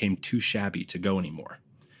clothes became too shabby to go anymore.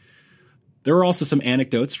 There were also some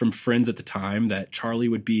anecdotes from friends at the time that Charlie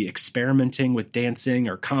would be experimenting with dancing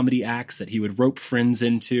or comedy acts that he would rope friends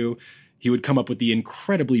into. He would come up with the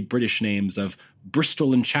incredibly British names of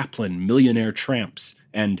Bristol and Chaplin, Millionaire Tramps,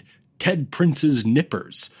 and Ted Prince's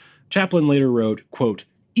Nippers. Chaplin later wrote, quote,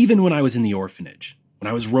 "Even when I was in the orphanage, when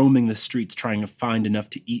I was roaming the streets trying to find enough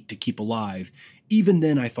to eat to keep alive, even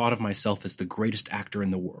then I thought of myself as the greatest actor in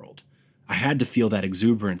the world. I had to feel that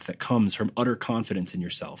exuberance that comes from utter confidence in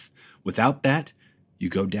yourself. Without that, you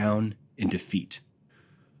go down in defeat."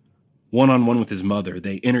 One-on-one with his mother,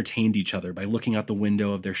 they entertained each other by looking out the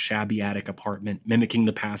window of their shabby attic apartment, mimicking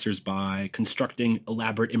the passers-by, constructing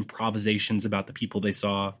elaborate improvisations about the people they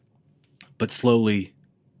saw. But slowly,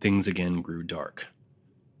 things again grew dark.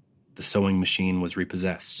 The sewing machine was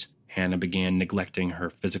repossessed. Hannah began neglecting her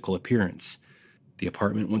physical appearance. The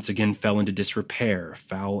apartment once again fell into disrepair,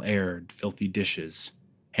 foul-aired, filthy dishes.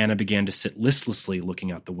 Hannah began to sit listlessly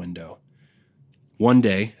looking out the window. One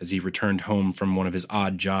day, as he returned home from one of his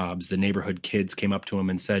odd jobs, the neighborhood kids came up to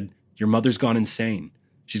him and said, "Your mother's gone insane.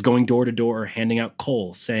 She's going door to door, handing out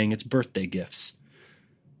coal, saying it's birthday gifts."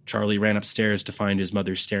 Charlie ran upstairs to find his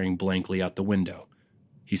mother staring blankly out the window.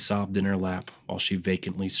 He sobbed in her lap while she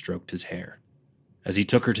vacantly stroked his hair. As he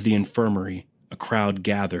took her to the infirmary, a crowd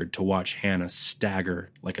gathered to watch Hannah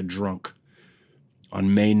stagger like a drunk.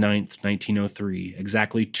 On May 9th, 1903,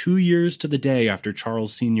 exactly 2 years to the day after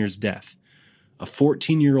Charles Sr.'s death, a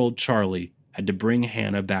 14-year-old Charlie had to bring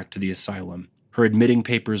Hannah back to the asylum. Her admitting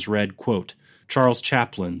papers read, quote, "Charles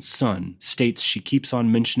Chaplin's son states she keeps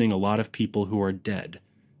on mentioning a lot of people who are dead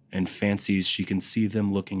and fancies she can see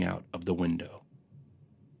them looking out of the window."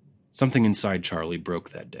 Something inside Charlie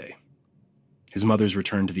broke that day. His mother's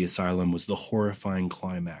return to the asylum was the horrifying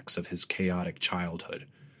climax of his chaotic childhood.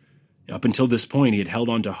 Up until this point, he had held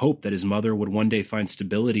on to hope that his mother would one day find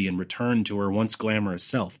stability and return to her once glamorous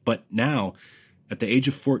self. But now, at the age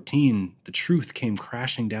of 14, the truth came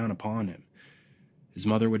crashing down upon him. His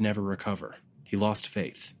mother would never recover. He lost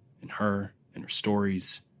faith in her, in her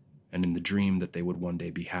stories, and in the dream that they would one day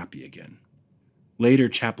be happy again. Later,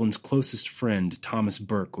 Chaplin's closest friend, Thomas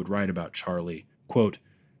Burke, would write about Charlie, quote,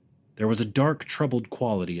 "There was a dark, troubled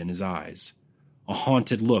quality in his eyes, a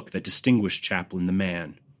haunted look that distinguished Chaplin the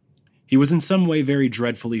man. He was in some way very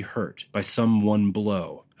dreadfully hurt by some one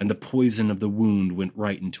blow, and the poison of the wound went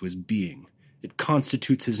right into his being. It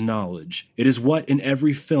constitutes his knowledge. It is what in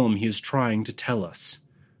every film he is trying to tell us.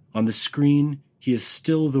 On the screen, he is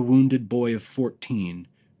still the wounded boy of 14,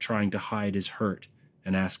 trying to hide his hurt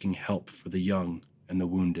and asking help for the young and the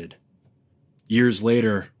wounded." Years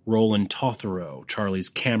later, Roland Totherow, Charlie's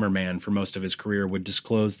cameraman for most of his career, would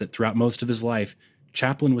disclose that throughout most of his life,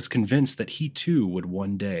 Chaplin was convinced that he too would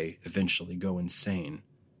one day eventually go insane.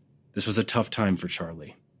 This was a tough time for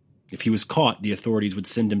Charlie. If he was caught, the authorities would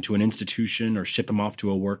send him to an institution or ship him off to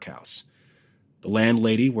a workhouse. The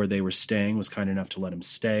landlady where they were staying was kind enough to let him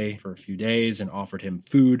stay for a few days and offered him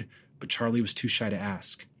food, but Charlie was too shy to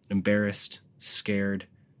ask. Embarrassed, scared,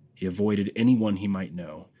 he avoided anyone he might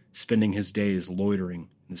know, spending his days loitering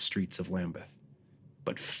in the streets of Lambeth.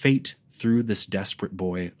 But fate threw this desperate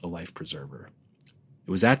boy a life preserver.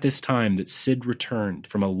 It was at this time that Sid returned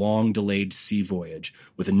from a long-delayed sea voyage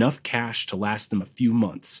with enough cash to last them a few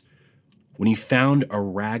months. When he found a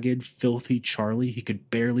ragged, filthy Charlie, he could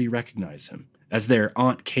barely recognize him. As their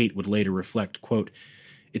Aunt Kate would later reflect, quote,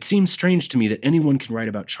 "It seems strange to me that anyone can write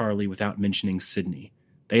about Charlie without mentioning Sidney.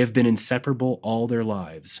 They have been inseparable all their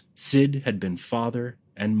lives. Sid had been father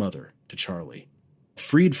and mother to Charlie."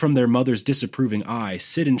 Freed from their mother's disapproving eye,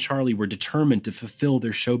 Sid and Charlie were determined to fulfill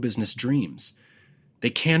their show business dreams. They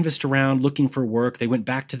canvassed around looking for work. They went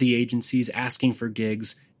back to the agencies asking for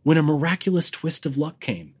gigs. When a miraculous twist of luck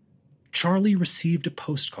came, Charlie received a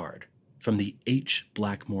postcard from the H.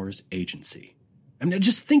 Blackmore's agency. I mean,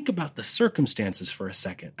 just think about the circumstances for a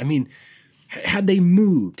second. I mean, had they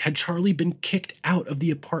moved, had Charlie been kicked out of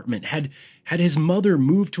the apartment, had his mother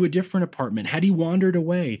moved to a different apartment, had he wandered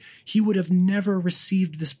away, he would have never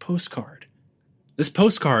received this postcard. This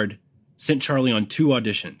postcard sent Charlie on 2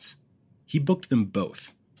 auditions. He booked them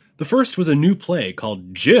both. The first was a new play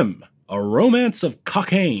called Jim, A Romance of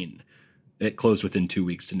Cocaine. It closed within 2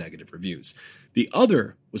 weeks to negative reviews. The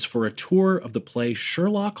other was for a tour of the play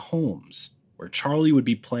Sherlock Holmes, where Charlie would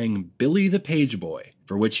be playing Billy the Page Boy,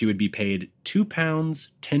 for which he would be paid £2,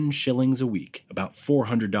 10 shillings a week, about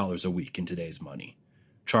 $400 a week in today's money.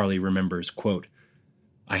 Charlie remembers, quote,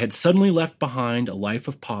 "I had suddenly left behind a life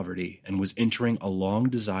of poverty and was entering a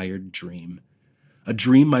long-desired dream. A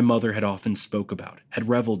dream my mother had often spoke about, had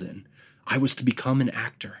reveled in. I was to become an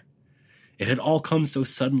actor. It had all come so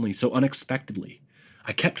suddenly, so unexpectedly.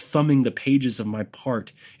 I kept thumbing the pages of my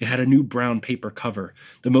part. It had a new brown paper cover,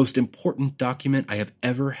 the most important document I have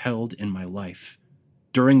ever held in my life.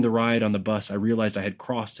 During the ride on the bus, I realized I had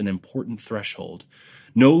crossed an important threshold.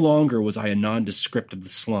 No longer was I a nondescript of the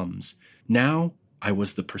slums. Now I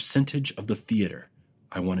was the percentage of the theater.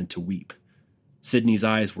 I wanted to weep. Sidney's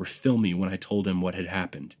eyes were filmy when I told him what had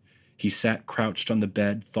happened. He sat crouched on the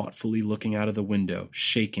bed, thoughtfully looking out of the window,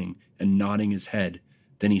 shaking and nodding his head.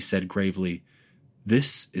 Then he said gravely,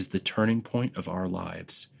 'This is the turning point of our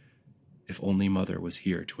lives. If only Mother was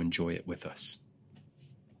here to enjoy it with us.'"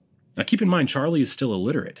 Now keep in mind, Charlie is still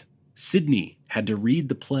illiterate. Sidney had to read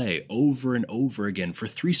the play over and over again for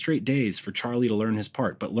 3 straight days for Charlie to learn his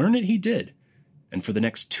part, but learn it he did. And for the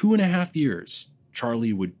next 2.5 years,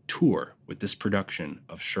 Charlie would tour with this production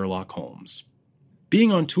of Sherlock Holmes.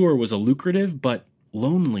 Being on tour was a lucrative but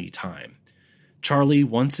lonely time. Charlie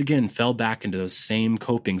once again fell back into those same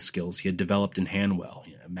coping skills he had developed in Hanwell,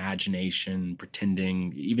 imagination,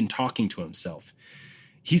 pretending, even talking to himself.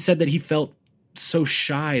 He said that he felt so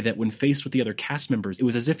shy that when faced with the other cast members, it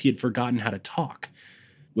was as if he had forgotten how to talk.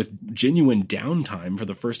 With genuine downtime for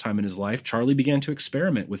the first time in his life, Charlie began to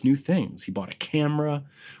experiment with new things. He bought a camera,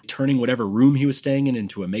 turning whatever room he was staying in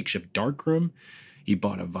into a makeshift darkroom. He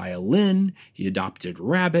bought a violin, he adopted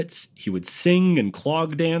rabbits, he would sing and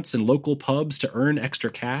clog dance in local pubs to earn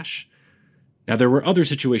extra cash. Now, there were other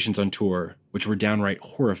situations on tour which were downright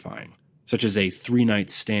horrifying, such as a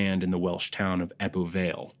 3-night stand in the Welsh town of Ebbw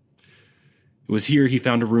Vale. It was here he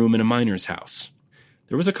found a room in a miner's house.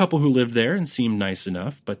 There was a couple who lived there and seemed nice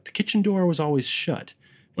enough, but the kitchen door was always shut.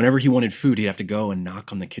 Whenever he wanted food, he'd have to go and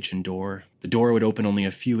knock on the kitchen door. The door would open only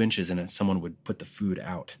a few inches and someone would put the food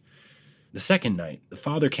out. The second night, the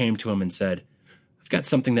father came to him and said, "I've got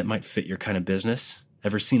something that might fit your kind of business.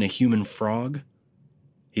 Ever seen a human frog?"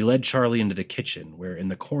 He led Charlie into the kitchen, where in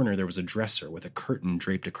the corner there was a dresser with a curtain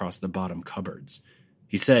draped across the bottom cupboards.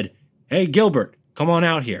 He said, "Hey, Gilbert, come on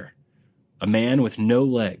out here." A man with no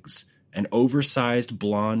legs, an oversized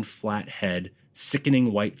blonde flat head,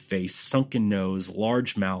 sickening white face, sunken nose,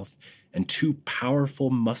 large mouth, and 2 powerful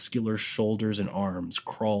muscular shoulders and arms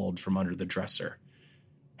crawled from under the dresser.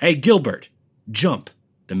 "Hey, Gilbert, jump,"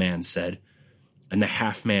 the man said, and the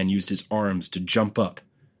half-man used his arms to jump up.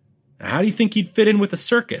 "How do you think he'd fit in with the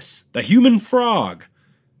circus? The human frog!"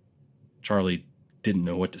 Charlie didn't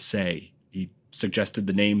know what to say. He suggested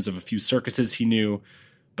the names of a few circuses he knew,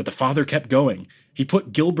 but the father kept going. He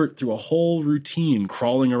put Gilbert through a whole routine,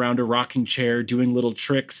 crawling around a rocking chair, doing little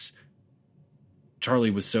tricks. Charlie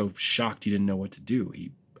was so shocked he didn't know what to do.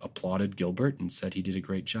 He applauded Gilbert and said he did a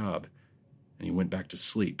great job, and he went back to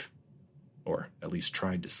sleep, or at least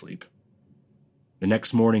tried to sleep. The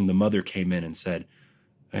next morning, the mother came in and said,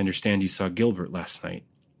 "I understand you saw Gilbert last night.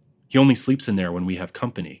 He only sleeps in there when we have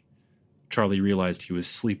company." Charlie realized he was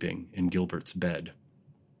sleeping in Gilbert's bed.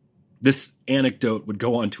 This anecdote would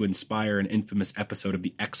go on to inspire an infamous episode of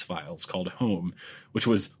The X-Files called Home, which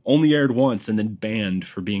was only aired once and then banned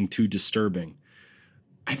for being too disturbing.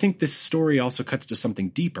 I think this story also cuts to something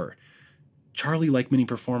deeper. Charlie, like many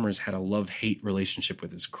performers, had a love-hate relationship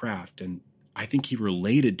with his craft, and I think he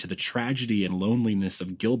related to the tragedy and loneliness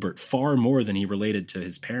of Gilbert far more than he related to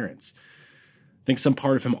his parents. I think some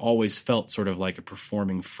part of him always felt sort of like a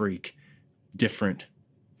performing freak, different,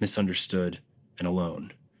 misunderstood, and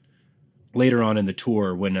alone. Later on in the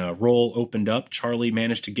tour, when a role opened up, Charlie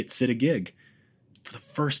managed to get Sid a gig. For the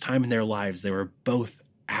first time in their lives, they were both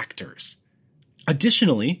actors.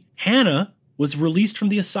 Additionally, Hannah was released from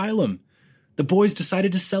the asylum. The boys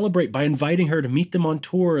decided to celebrate by inviting her to meet them on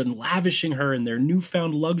tour and lavishing her in their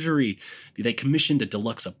newfound luxury. They commissioned a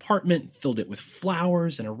deluxe apartment, filled it with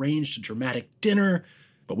flowers, and arranged a dramatic dinner.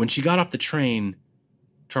 But when she got off the train,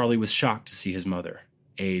 Charlie was shocked to see his mother,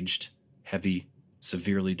 aged, heavy,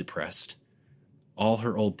 severely depressed. All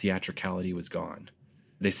her old theatricality was gone.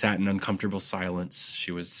 They sat in uncomfortable silence.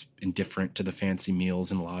 She was indifferent to the fancy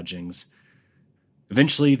meals and lodgings.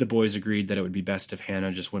 Eventually, the boys agreed that it would be best if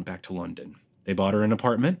Hannah just went back to London. They bought her an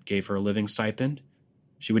apartment, gave her a living stipend.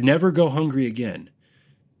 She would never go hungry again.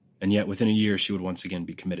 And yet, within a year, she would once again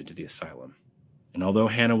be committed to the asylum. And although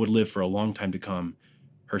Hannah would live for a long time to come,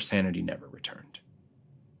 her sanity never returned.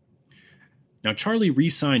 Now, Charlie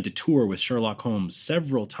re-signed to tour with Sherlock Holmes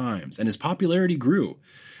several times, and his popularity grew.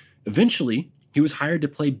 Eventually, he was hired to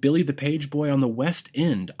play Billy the Page Boy on the West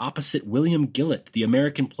End, opposite William Gillett, the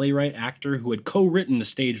American playwright-actor who had co-written the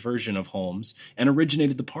stage version of Holmes and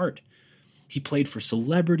originated the part. He played for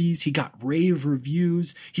celebrities, he got rave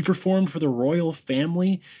reviews, he performed for the royal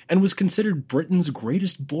family, and was considered Britain's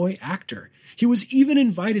greatest boy actor. He was even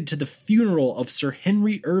invited to the funeral of Sir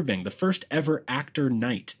Henry Irving, the first ever actor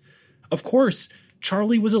knight. Of course,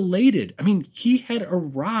 Charlie was elated. He had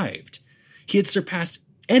arrived. He had surpassed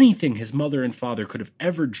anything his mother and father could have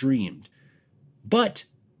ever dreamed. But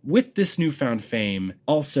with this newfound fame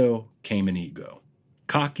also came an ego.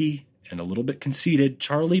 Cocky and a little bit conceited,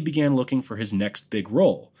 Charlie began looking for his next big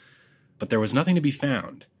role. But there was nothing to be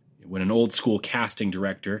found. When an old-school casting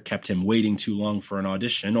director kept him waiting too long for an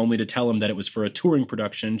audition, only to tell him that it was for a touring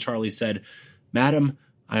production, Charlie said, "Madam,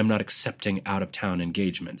 I am not accepting out-of-town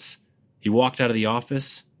engagements." He walked out of the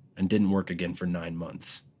office and didn't work again for 9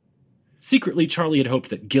 months. Secretly, Charlie had hoped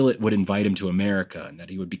that Gillett would invite him to America and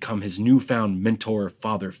that he would become his newfound mentor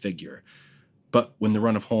father figure. But when the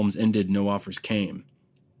run of Holmes ended, no offers came.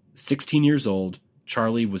 16 years old,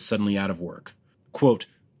 Charlie was suddenly out of work. Quote,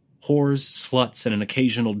 "Whores, sluts, and an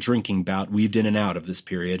occasional drinking bout weaved in and out of this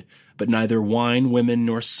period, but neither wine, women,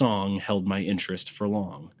 nor song held my interest for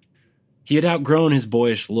long." He had outgrown his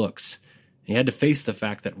boyish looks. He had to face the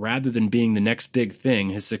fact that rather than being the next big thing,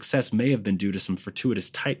 his success may have been due to some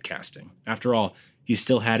fortuitous typecasting. After all, he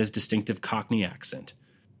still had his distinctive Cockney accent.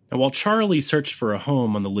 Now, while Charlie searched for a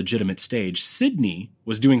home on the legitimate stage, Sidney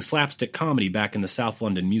was doing slapstick comedy back in the South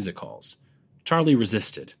London music halls. Charlie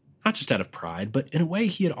resisted, not just out of pride, but in a way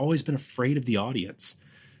he had always been afraid of the audience.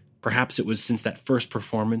 Perhaps it was since that first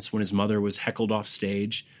performance when his mother was heckled off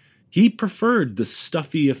stage. He preferred the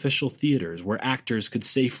stuffy official theaters where actors could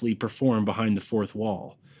safely perform behind the fourth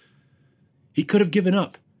wall. He could have given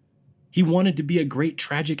up. He wanted to be a great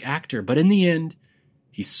tragic actor, but in the end,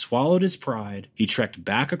 he swallowed his pride, he trekked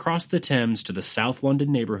back across the Thames to the South London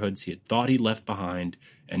neighborhoods he had thought he'd left behind,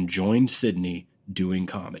 and joined Sidney doing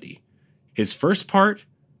comedy. His first part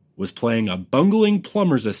was playing a bungling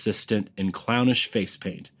plumber's assistant in clownish face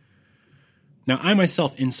paint. Now, I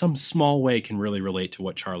myself, in some small way, can really relate to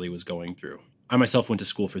what Charlie was going through. I myself went to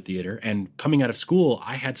school for theater, and coming out of school,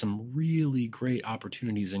 I had some really great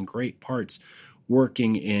opportunities and great parts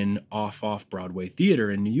working in off-Broadway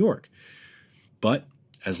theater in New York. But,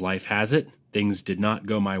 as life has it, things did not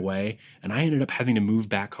go my way, and I ended up having to move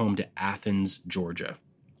back home to Athens, Georgia.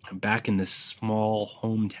 I'm back in this small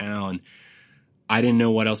hometown. I didn't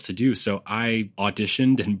know what else to do, so I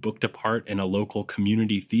auditioned and booked a part in a local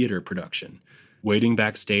community theater production. Waiting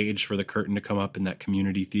backstage for the curtain to come up in that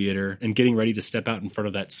community theater and getting ready to step out in front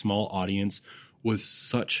of that small audience was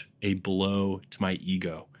such a blow to my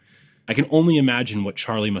ego. I can only imagine what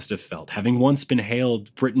Charlie must have felt, having once been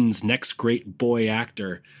hailed Britain's next great boy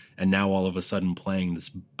actor, and now all of a sudden playing this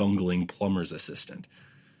bungling plumber's assistant.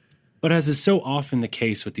 But as is so often the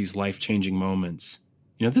case with these life-changing moments,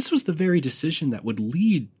 this was the very decision that would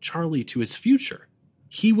lead Charlie to his future.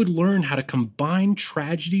 He would learn how to combine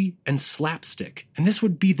tragedy and slapstick, and this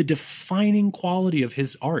would be the defining quality of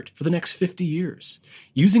his art for the next 50 years.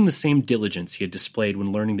 Using the same diligence he had displayed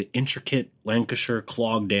when learning the intricate Lancashire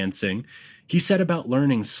clog dancing, he set about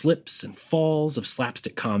learning slips and falls of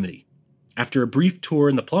slapstick comedy. After a brief tour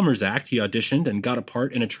in the Plumbers Act, he auditioned and got a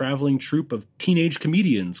part in a traveling troupe of teenage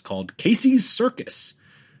comedians called Casey's Circus.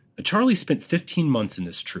 Charlie spent 15 months in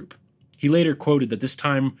this troupe. He later quoted that this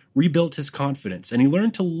time rebuilt his confidence, and he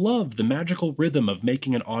learned to love the magical rhythm of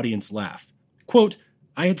making an audience laugh. Quote,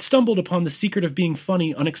 "I had stumbled upon the secret of being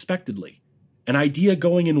funny unexpectedly. An idea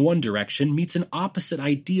going in one direction meets an opposite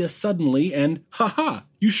idea suddenly, and ha-ha,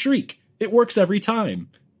 you shriek. It works every time."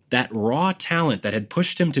 That raw talent that had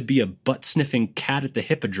pushed him to be a butt-sniffing cat at the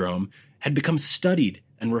Hippodrome had become studied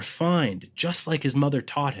and refined, just like his mother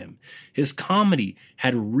taught him. His comedy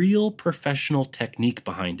had real professional technique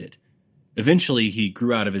behind it. Eventually, he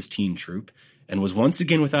grew out of his teen troupe and was once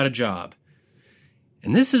again without a job.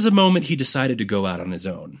 And this is a moment he decided to go out on his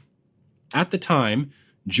own. At the time,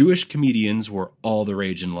 Jewish comedians were all the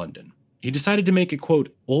rage in London. He decided to make a,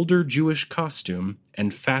 quote, older Jewish costume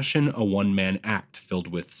and fashion a one-man act filled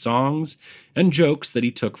with songs and jokes that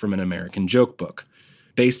he took from an American joke book.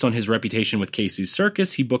 Based on his reputation with Casey's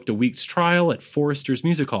Circus, he booked a week's trial at Forrester's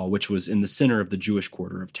Music Hall, which was in the center of the Jewish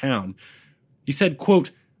quarter of town. He said,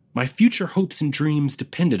 quote, "My future hopes and dreams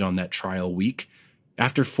depended on that trial week.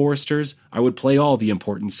 After Forrester's, I would play all the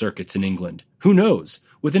important circuits in England. Who knows?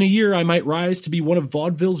 Within a year, I might rise to be one of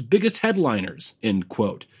vaudeville's biggest headliners," end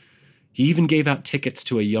quote. He even gave out tickets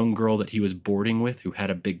to a young girl that he was boarding with who had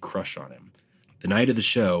a big crush on him. The night of the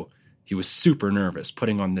show, he was super nervous,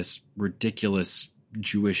 putting on this ridiculous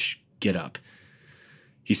Jewish getup.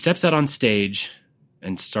 He steps out on stage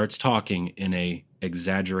and starts talking in a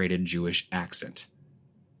exaggerated Jewish accent.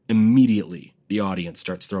 Immediately, the audience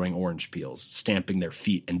starts throwing orange peels, stamping their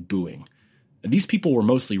feet and booing. And these people were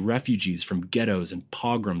mostly refugees from ghettos and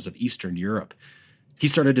pogroms of Eastern Europe. He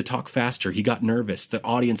started to talk faster. He got nervous. The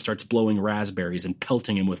audience starts blowing raspberries and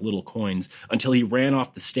pelting him with little coins until he ran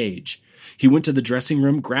off the stage. He went to the dressing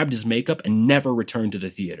room, grabbed his makeup, and never returned to the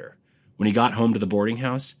theater. When he got home to the boarding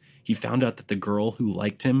house, he found out that the girl who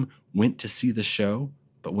liked him went to see the show,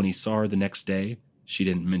 but when he saw her the next day, she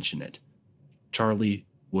didn't mention it. Charlie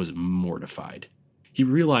was mortified. He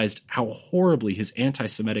realized how horribly his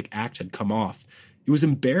anti-Semitic act had come off. He was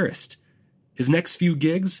embarrassed. His next few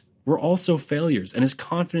gigs were also failures, and his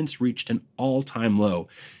confidence reached an all-time low.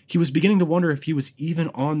 He was beginning to wonder if he was even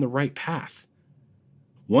on the right path.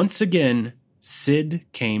 Once again, Sid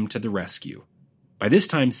came to the rescue. By this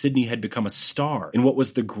time, Sidney had become a star in what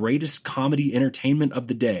was the greatest comedy entertainment of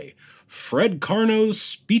the day, Fred Karno's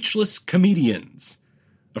Speechless Comedians.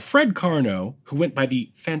 Fred Karno, who went by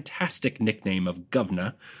the fantastic nickname of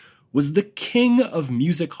Govna, was the king of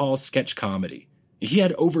music hall sketch comedy. He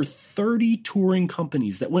had over 30 touring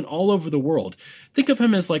companies that went all over the world. Think of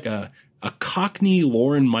him as like a Cockney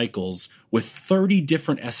Lorne Michaels with 30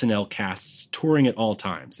 different SNL casts touring at all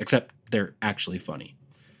times, except they're actually funny.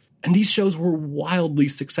 And these shows were wildly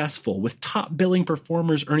successful, with top billing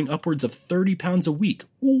performers earning upwards of £30 a week,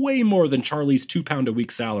 way more than Charlie's £2 a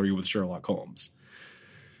week salary with Sherlock Holmes.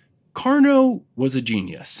 Karno was a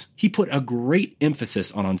genius. He put a great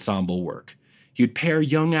emphasis on ensemble work. He would pair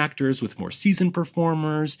young actors with more seasoned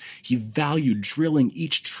performers. He valued drilling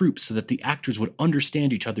each troupe so that the actors would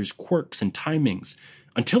understand each other's quirks and timings.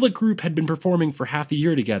 Until a group had been performing for half a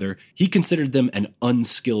year together, he considered them an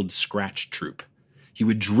unskilled scratch troupe. He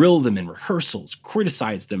would drill them in rehearsals,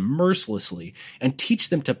 criticize them mercilessly, and teach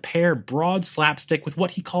them to pair broad slapstick with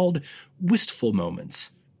what he called wistful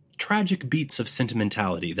moments. Tragic beats of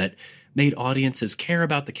sentimentality that made audiences care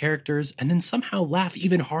about the characters and then somehow laugh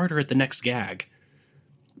even harder at the next gag.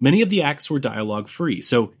 Many of the acts were dialogue-free,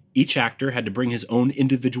 so each actor had to bring his own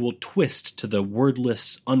individual twist to the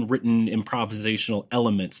wordless, unwritten, improvisational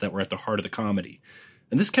elements that were at the heart of the comedy.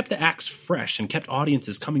 And this kept the acts fresh and kept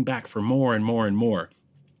audiences coming back for more and more and more.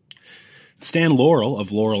 Stan Laurel,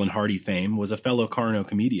 of Laurel and Hardy fame, was a fellow Karno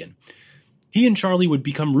comedian. He and Charlie would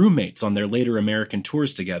become roommates on their later American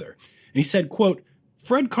tours together. And he said, quote,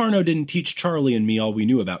 "Fred Karno didn't teach Charlie and me all we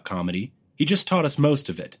knew about comedy. He just taught us most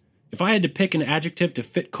of it. If I had to pick an adjective to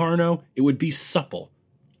fit Karno, it would be supple.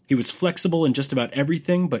 He was flexible in just about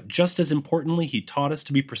everything, but just as importantly, he taught us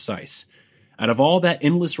to be precise. Out of all that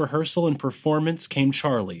endless rehearsal and performance came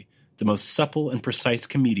Charlie, the most supple and precise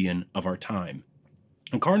comedian of our time."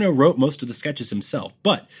 And Karno wrote most of the sketches himself,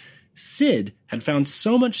 but Sid had found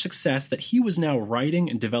so much success that he was now writing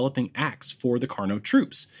and developing acts for the Karno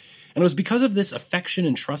troops. And it was because of this affection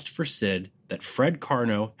and trust for Sid that Fred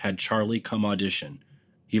Karno had Charlie come audition.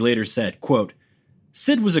 He later said, quote,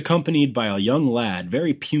 "Sid was accompanied by a young lad,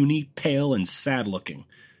 very puny, pale, and sad-looking.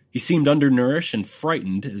 He seemed undernourished and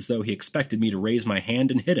frightened, as though he expected me to raise my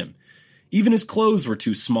hand and hit him. Even his clothes were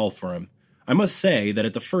too small for him. I must say that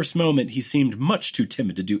at the first moment he seemed much too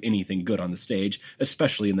timid to do anything good on the stage,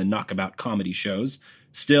 especially in the knockabout comedy shows.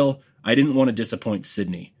 Still, I didn't want to disappoint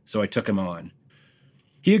Sidney, so I took him on."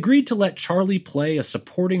 He agreed to let Charlie play a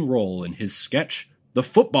supporting role in his sketch, The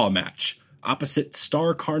Football Match, opposite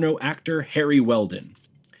star Karno actor Harry Weldon.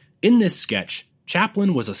 In this sketch,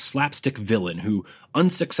 Chaplin was a slapstick villain who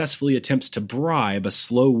unsuccessfully attempts to bribe a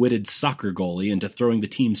slow-witted soccer goalie into throwing the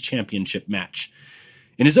team's championship match.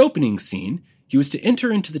 In his opening scene, he was to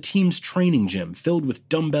enter into the team's training gym filled with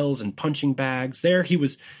dumbbells and punching bags. There he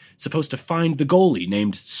was supposed to find the goalie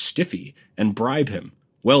named Stiffy and bribe him.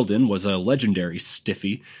 Weldon was a legendary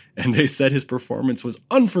Stiffy, and they said his performance was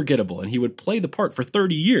unforgettable and he would play the part for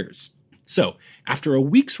 30 years. So, after a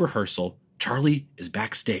week's rehearsal, Charlie is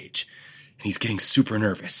backstage, and he's getting super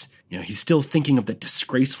nervous. He's still thinking of that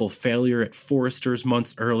disgraceful failure at Forrester's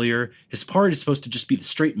months earlier. His part is supposed to just be the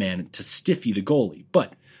straight man to Stiffy the goalie,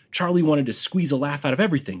 but Charlie wanted to squeeze a laugh out of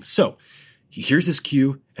everything, so he hears his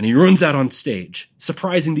cue, and he runs out on stage,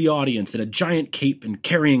 surprising the audience in a giant cape and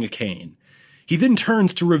carrying a cane. He then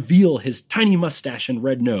turns to reveal his tiny mustache and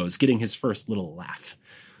red nose, getting his first little laugh.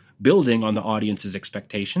 Building on the audience's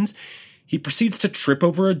expectations, he proceeds to trip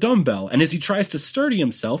over a dumbbell, and as he tries to sturdy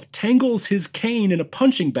himself, tangles his cane in a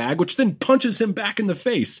punching bag, which then punches him back in the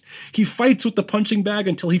face. He fights with the punching bag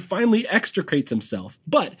until he finally extricates himself.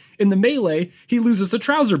 But in the melee, he loses a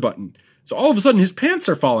trouser button. So all of a sudden, his pants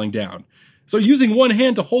are falling down. So using one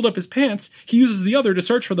hand to hold up his pants, he uses the other to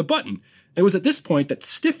search for the button. It was at this point that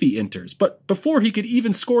Stiffy enters, but before he could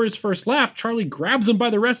even score his first laugh, Charlie grabs him by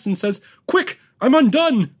the wrists and says, "Quick, I'm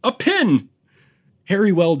undone! A pin!"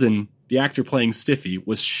 Harry Weldon, the actor playing Stiffy,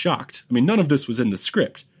 was shocked. I mean, none of this was in the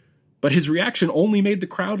script, but his reaction only made the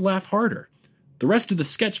crowd laugh harder. The rest of the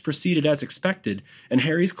sketch proceeded as expected, and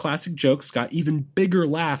Harry's classic jokes got even bigger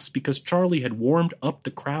laughs because Charlie had warmed up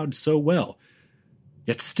the crowd so well.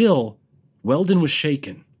 Yet still, Weldon was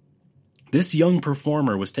shaken. This young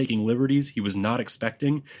performer was taking liberties he was not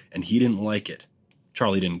expecting, and he didn't like it.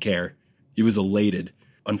 Charlie didn't care. He was elated.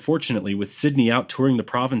 Unfortunately, with Sidney out touring the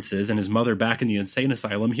provinces and his mother back in the insane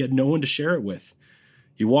asylum, he had no one to share it with.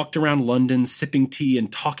 He walked around London, sipping tea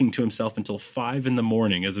and talking to himself until 5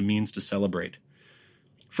 a.m. as a means to celebrate.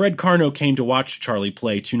 Fred Carno came to watch Charlie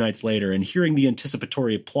play 2 nights later, and hearing the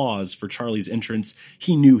anticipatory applause for Charlie's entrance,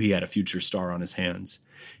 he knew he had a future star on his hands.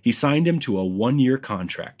 He signed him to a 1-year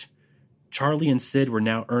contract. Charlie and Sid were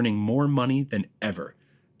now earning more money than ever.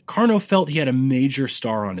 Carno felt he had a major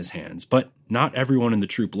star on his hands, but not everyone in the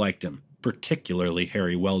troupe liked him, particularly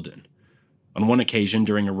Harry Weldon. On one occasion,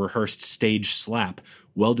 during a rehearsed stage slap,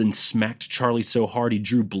 Weldon smacked Charlie so hard he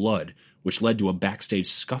drew blood, which led to a backstage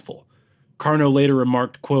scuffle. Carno later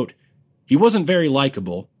remarked, quote, "He wasn't very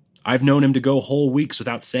likable. I've known him to go whole weeks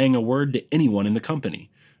without saying a word to anyone in the company.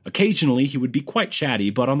 Occasionally he would be quite chatty,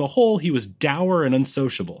 but on the whole he was dour and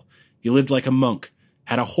unsociable. He lived like a monk,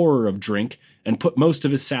 had a horror of drink, and put most of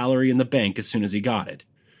his salary in the bank as soon as he got it."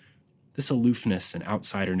 This aloofness and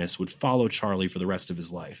outsiderness would follow Charlie for the rest of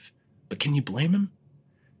his life. But can you blame him?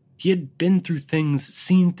 He had been through things,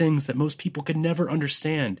 seen things that most people could never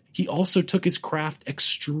understand. He also took his craft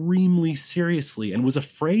extremely seriously and was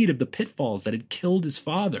afraid of the pitfalls that had killed his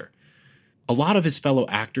father. A lot of his fellow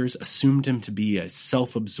actors assumed him to be a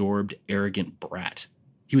self-absorbed, arrogant brat.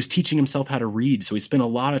 He was teaching himself how to read, so he spent a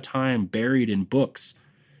lot of time buried in books.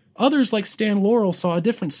 Others, like Stan Laurel, saw a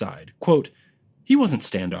different side. Quote, "He wasn't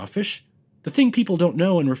standoffish. The thing people don't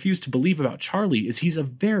know and refuse to believe about Charlie is he's a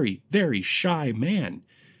very, very shy man.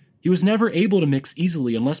 He was never able to mix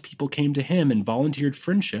easily unless people came to him and volunteered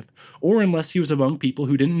friendship, or unless he was among people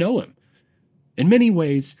who didn't know him. In many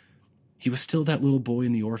ways, he was still that little boy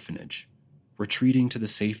in the orphanage, retreating to the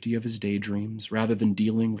safety of his daydreams rather than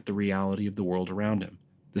dealing with the reality of the world around him.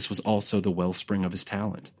 This was also the wellspring of his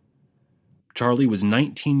talent." Charlie was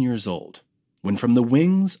 19 years old when, from the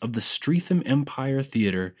wings of the Streatham Empire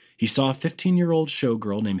Theater, he saw a 15-year-old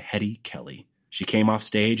showgirl named Hetty Kelly. She came off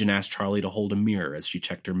stage and asked Charlie to hold a mirror as she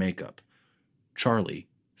checked her makeup. Charlie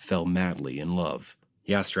fell madly in love.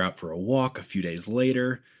 He asked her out for a walk a few days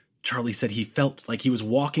later. Charlie said he felt like he was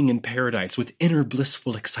walking in paradise with inner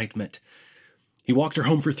blissful excitement. He walked her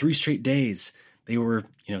home for 3 straight days. They were,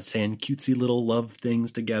 saying cutesy little love things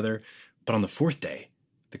together. But on the 4th day,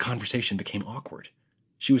 the conversation became awkward.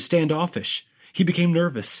 She was standoffish. He became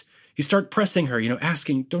nervous. He started pressing her,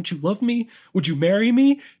 asking, "Don't you love me? Would you marry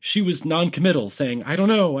me?" She was non-committal, saying, "I don't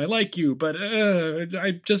know, I like you, but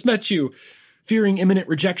I just met you." Fearing imminent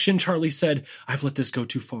rejection, Charlie said, "I've let this go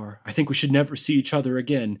too far. I think we should never see each other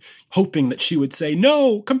again," hoping that she would say,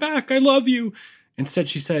 "No, come back, I love you." Instead,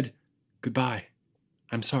 she said, "Goodbye,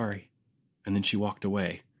 I'm sorry," and then she walked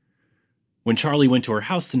away. When Charlie went to her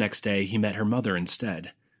house the next day, he met her mother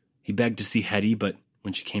instead. He begged to see Hetty, but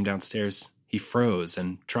when she came downstairs, he froze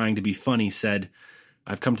and, trying to be funny, said,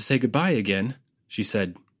 "I've come to say goodbye again." She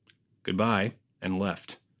said, "Goodbye," and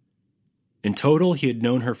left. In total, he had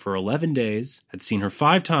known her for 11 days, had seen her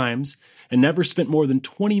 5 times, and never spent more than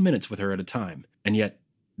 20 minutes with her at a time. And yet,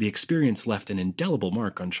 the experience left an indelible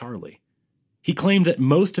mark on Charlie. He claimed that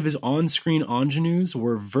most of his on-screen ingenues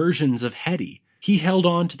were versions of Hetty. He held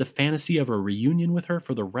on to the fantasy of a reunion with her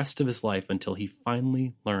for the rest of his life until he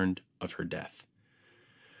finally learned of her death.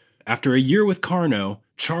 After a year with Carno,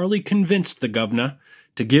 Charlie convinced the governor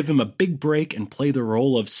to give him a big break and play the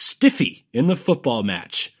role of Stiffy in the football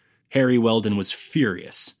match. Harry Weldon was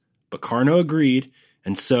furious, but Carno agreed,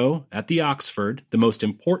 and so, at the Oxford, the most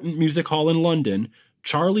important music hall in London,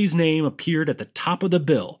 Charlie's name appeared at the top of the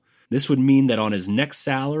bill. This would mean that on his next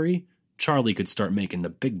salary, Charlie could start making the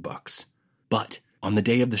big bucks. But on the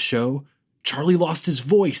day of the show, Charlie lost his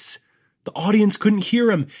voice. The audience couldn't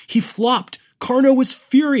hear him. He flopped. Carno was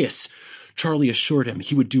furious. Charlie assured him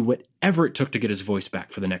he would do whatever it took to get his voice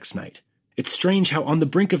back for the next night. It's strange how on the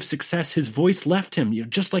brink of success his voice left him,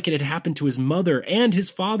 just like it had happened to his mother and his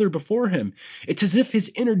father before him. It's as if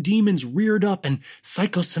his inner demons reared up and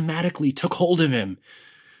psychosomatically took hold of him.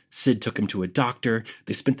 Sid took him to a doctor.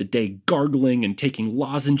 They spent the day gargling and taking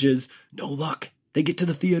lozenges. No luck. They get to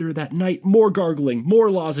the theater that night, more gargling,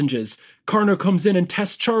 more lozenges. Carno comes in and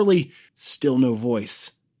tests Charlie. Still no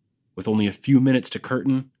voice. With only a few minutes to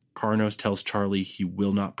curtain, Carno tells Charlie he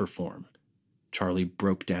will not perform. Charlie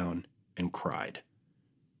broke down and cried.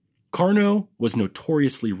 Carno was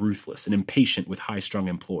notoriously ruthless and impatient with high-strung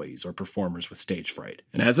employees or performers with stage fright.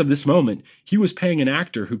 And as of this moment, he was paying an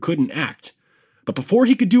actor who couldn't act. But before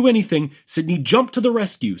he could do anything, Sidney jumped to the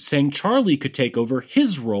rescue, saying Charlie could take over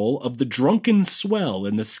his role of the drunken swell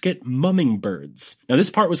in the skit Mumming Birds. Now, this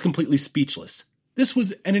part was completely speechless. This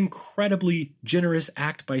was an incredibly generous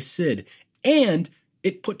act by Sid, and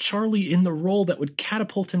it put Charlie in the role that would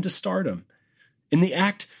catapult him to stardom. In the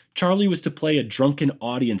act, Charlie was to play a drunken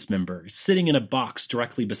audience member sitting in a box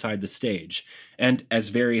directly beside the stage, and as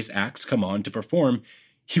various acts come on to perform,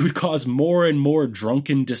 he would cause more and more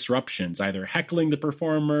drunken disruptions, either heckling the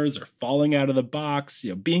performers or falling out of the box,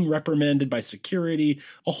 being reprimanded by security,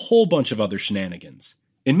 a whole bunch of other shenanigans.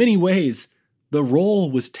 In many ways, the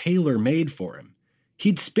role was tailor-made for him.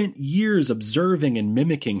 He'd spent years observing and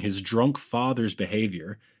mimicking his drunk father's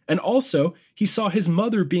behavior, and also he saw his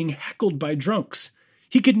mother being heckled by drunks.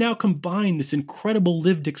 He could now combine this incredible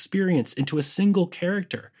lived experience into a single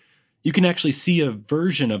character. You can actually see a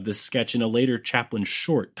version of this sketch in a later Chaplin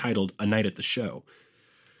short titled A Night at the Show.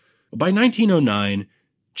 By 1909,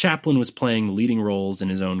 Chaplin was playing leading roles in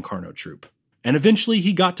his own Carno troupe, and eventually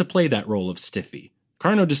he got to play that role of Stiffy.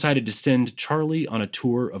 Carno decided to send Charlie on a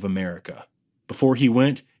tour of America. Before he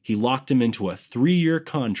went, he locked him into a 3-year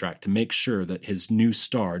contract to make sure that his new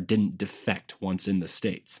star didn't defect once in the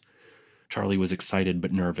States. Charlie was excited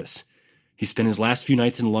but nervous. He spent his last few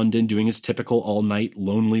nights in London doing his typical all-night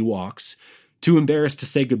lonely walks. Too embarrassed to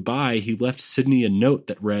say goodbye, he left Sidney a note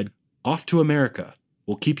that read, "Off to America.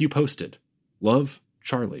 We'll keep you posted. Love,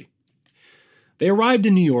 Charlie." They arrived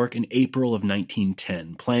in New York in April of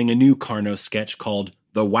 1910, playing a new Carno sketch called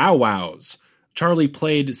The Wow Wows. Charlie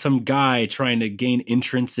played some guy trying to gain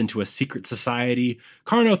entrance into a secret society.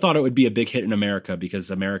 Carno thought it would be a big hit in America because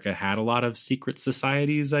America had a lot of secret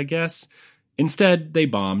societies, I guess. Instead, they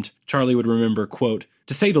bombed. Charlie would remember, quote,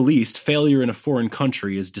 "To say the least, failure in a foreign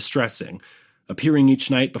country is distressing. Appearing each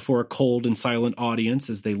night before a cold and silent audience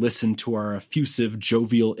as they listened to our effusive,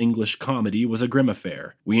 jovial English comedy was a grim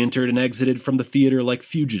affair. We entered and exited from the theater like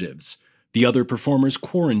fugitives. The other performers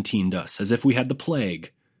quarantined us as if we had the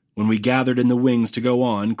plague. When we gathered in the wings to go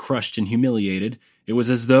on, crushed and humiliated, it was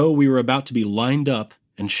as though we were about to be lined up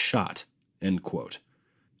and shot." End quote.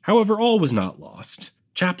 However, all was not lost.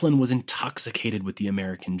 Chaplin was intoxicated with the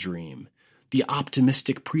American dream. The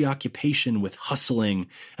optimistic preoccupation with hustling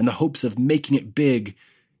and the hopes of making it big.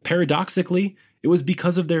 Paradoxically, it was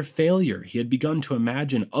because of their failure he had begun to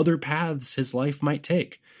imagine other paths his life might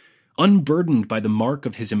take. Unburdened by the mark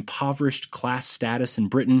of his impoverished class status in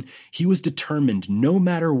Britain, he was determined, no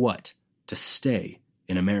matter what, to stay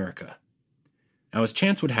in America. Now, as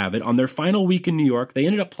chance would have it, on their final week in New York, they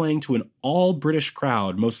ended up playing to an all-British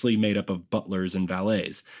crowd, mostly made up of butlers and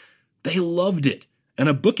valets. They loved it, and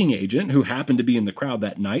a booking agent, who happened to be in the crowd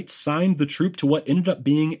that night, signed the troupe to what ended up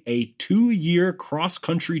being a 2-year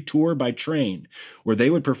cross-country tour by train, where they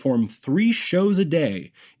would perform 3 shows a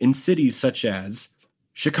day in cities such as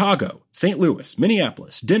Chicago, St. Louis,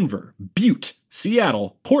 Minneapolis, Denver, Butte,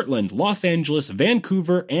 Seattle, Portland, Los Angeles,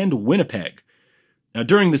 Vancouver, and Winnipeg. Now,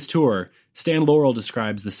 during this tour, Stan Laurel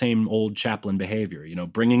describes the same old Chaplin behavior,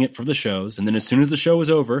 bringing it for the shows, and then as soon as the show was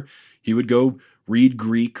over, he would go read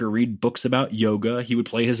Greek or read books about yoga. He would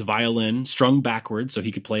play his violin strung backwards so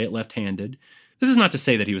he could play it left-handed. This is not to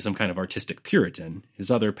say that he was some kind of artistic Puritan.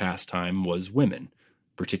 His other pastime was women,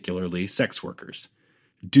 particularly sex workers.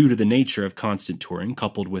 Due to the nature of constant touring,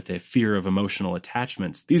 coupled with a fear of emotional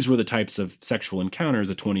attachments, these were the types of sexual encounters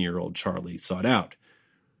a 20-year-old Charlie sought out.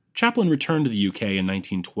 Chaplin returned to the UK in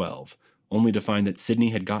 1912, only to find that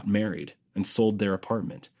Sidney had gotten married and sold their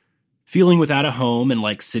apartment. Feeling without a home and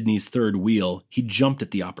like Sidney's third wheel, he jumped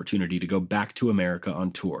at the opportunity to go back to America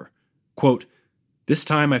on tour. Quote, "This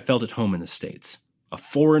time I felt at home in the States, a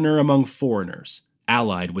foreigner among foreigners,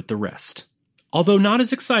 allied with the rest." Although not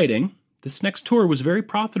as exciting, this next tour was very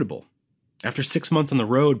profitable. After 6 months on the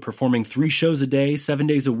road, performing 3 shows a day, 7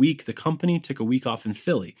 days a week, the company took a week off in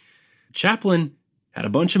Philly. Chaplin had a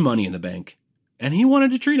bunch of money in the bank, and he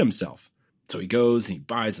wanted to treat himself. So he goes and he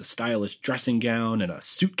buys a stylish dressing gown and a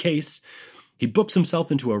suitcase. He books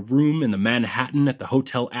himself into a room in the Manhattan at the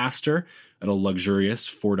Hotel Astor at a luxurious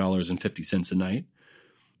 $4.50 a night.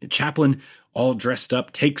 And Chaplin, all dressed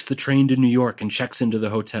up, takes the train to New York and checks into the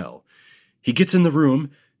hotel. He gets in the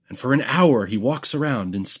room, and for an hour he walks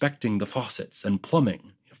around inspecting the faucets and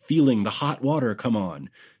plumbing, feeling the hot water come on.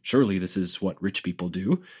 Surely this is what rich people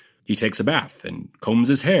do. He takes a bath and combs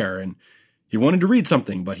his hair, and he wanted to read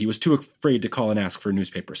something, but he was too afraid to call and ask for a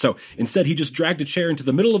newspaper. So instead, he just dragged a chair into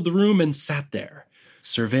the middle of the room and sat there,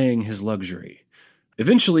 surveying his luxury.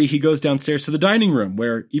 Eventually, he goes downstairs to the dining room,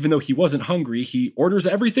 where, even though he wasn't hungry, he orders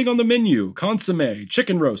everything on the menu: consommé,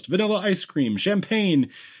 chicken roast, vanilla ice cream, champagne,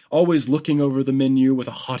 always looking over the menu with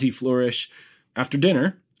a haughty flourish. After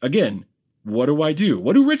dinner, again, what do I do?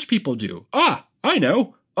 What do rich people do? Ah, I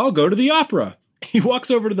know. I'll go to the opera. He walks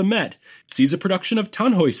over to the Met, sees a production of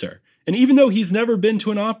Tannhäuser, and even though he's never been to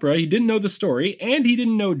an opera, he didn't know the story, and he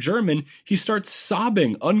didn't know German, he starts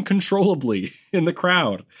sobbing uncontrollably in the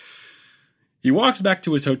crowd. He walks back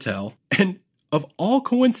to his hotel, and of all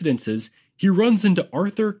coincidences, he runs into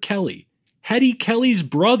Arthur Kelly, Hetty Kelly's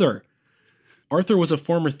brother. Arthur was a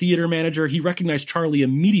former theater manager. He recognized Charlie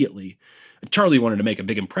immediately. Charlie wanted to make a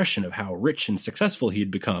big impression of how rich and successful he had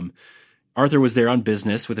become. Arthur was there on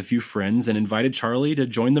business with a few friends and invited Charlie to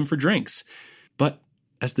join them for drinks. But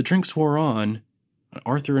as the drinks wore on,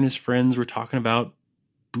 Arthur and his friends were talking about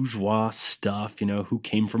bourgeois stuff, who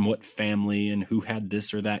came from what family and who had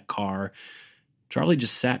this or that car. Charlie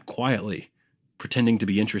just sat quietly, pretending to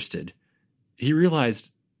be interested. He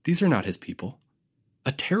realized these are not his people.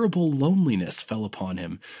 A terrible loneliness fell upon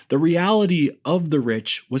him. The reality of the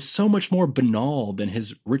rich was so much more banal than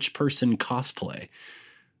his rich person cosplay.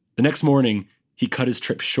 The next morning, he cut his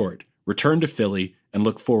trip short, returned to Philly, and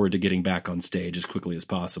looked forward to getting back on stage as quickly as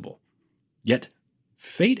possible. Yet,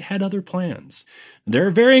 fate had other plans. There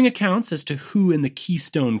are varying accounts as to who in the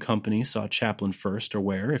Keystone Company saw Chaplin first or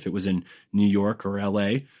where, if it was in New York or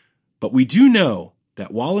L.A., but we do know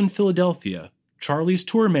that while in Philadelphia, Charlie's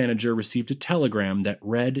tour manager received a telegram that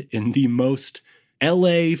read in the most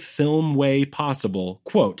L.A. film way possible,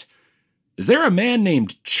 quote, "Is there a man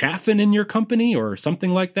named Chaffin in your company?" or something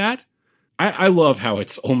like that. I love how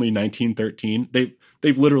it's only 1913.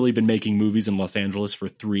 They've literally been making movies in Los Angeles for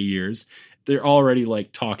 3 years. They're already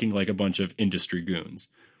talking like a bunch of industry goons.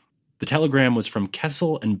 The telegram was from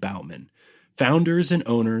Kessel and Bauman, founders and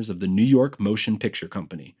owners of the New York Motion Picture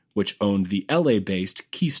Company, which owned the LA-based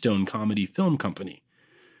Keystone Comedy Film Company.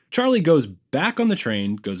 Charlie goes back on the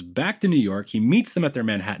train, goes back to New York. He meets them at their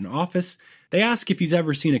Manhattan office. They ask if he's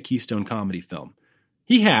ever seen a Keystone Comedy film.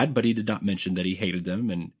 He had, but he did not mention that he hated them,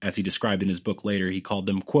 and as he described in his book later, he called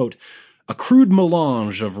them, quote, "a crude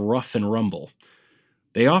melange of rough and rumble."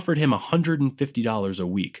 They offered him $150 a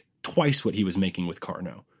week, twice what he was making with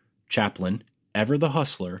Carno. Chaplin, ever the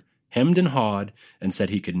hustler, hemmed and hawed and said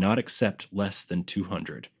he could not accept less than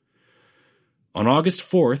 $200. On August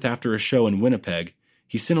 4th, after a show in Winnipeg,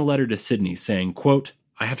 he sent a letter to Sydney saying, quote,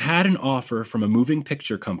 "I have had an offer from a moving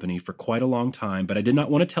picture company for quite a long time, but I did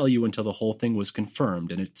not want to tell you until the whole thing was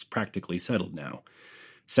confirmed, and it's practically settled now.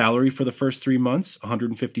 Salary for the first 3 months,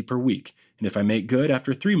 $150 per week, and if I make good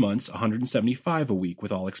after 3 months, $175 a week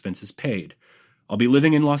with all expenses paid. I'll be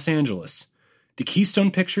living in Los Angeles. The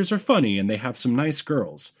Keystone pictures are funny, and they have some nice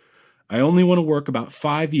girls. I only want to work about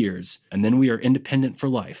 5 years, and then we are independent for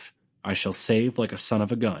life. I shall save like a son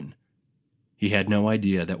of a gun." He had no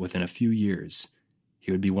idea that within a few years,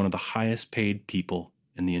 he would be one of the highest paid people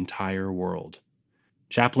in the entire world.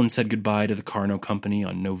 Chaplin said goodbye to the Carno Company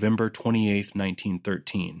on November 28,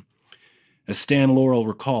 1913. As Stan Laurel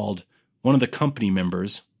recalled, one of the company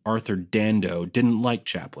members, Arthur Dando, didn't like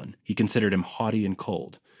Chaplin. He considered him haughty and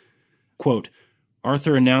cold. Quote,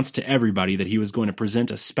 "Arthur announced to everybody that he was going to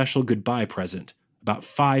present a special goodbye present, about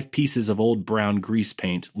 5 pieces of old brown grease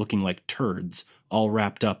paint looking like turds, all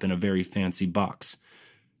wrapped up in a very fancy box.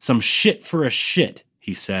 Some shit for a shit,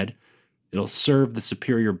 he said. It'll serve the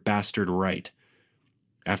superior bastard right."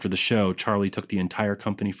 After the show, Charlie took the entire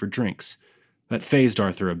company for drinks. That fazed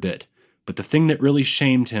Arthur a bit, but the thing that really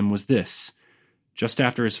shamed him was this. Just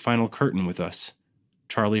after his final curtain with us,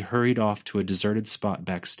 Charlie hurried off to a deserted spot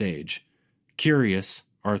backstage. Curious,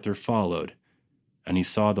 Arthur followed, and he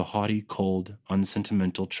saw the haughty, cold,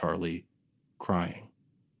 unsentimental Charlie crying.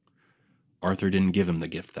 Arthur didn't give him the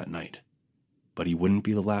gift that night, but he wouldn't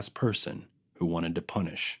be the last person who wanted to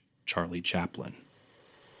punish Charlie Chaplin.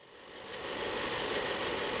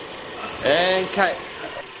 And cut.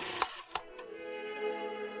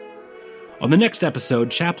 On the next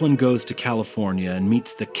episode, Chaplin goes to California and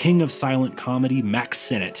meets the king of silent comedy, Max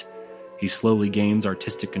Sennett. He slowly gains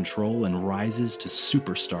artistic control and rises to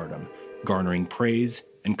superstardom, garnering praise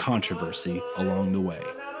and controversy along the way.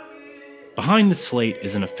 Behind the Slate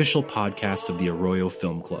is an official podcast of the Arroyo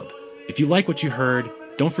Film Club. If you like what you heard,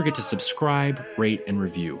 don't forget to subscribe, rate, and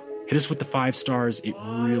review. Hit us with the 5 stars. It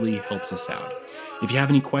really helps us out. If you have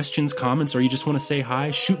any questions, comments, or you just want to say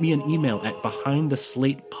hi, shoot me an email at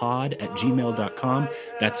behindtheslatepod@gmail.com.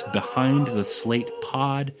 That's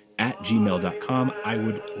behindtheslatepod strandedonstage@gmail.com. I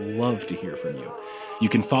would love to hear from you. You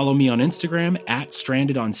can follow me on Instagram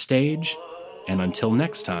 @strandedonstage. And until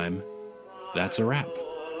next time, that's a wrap.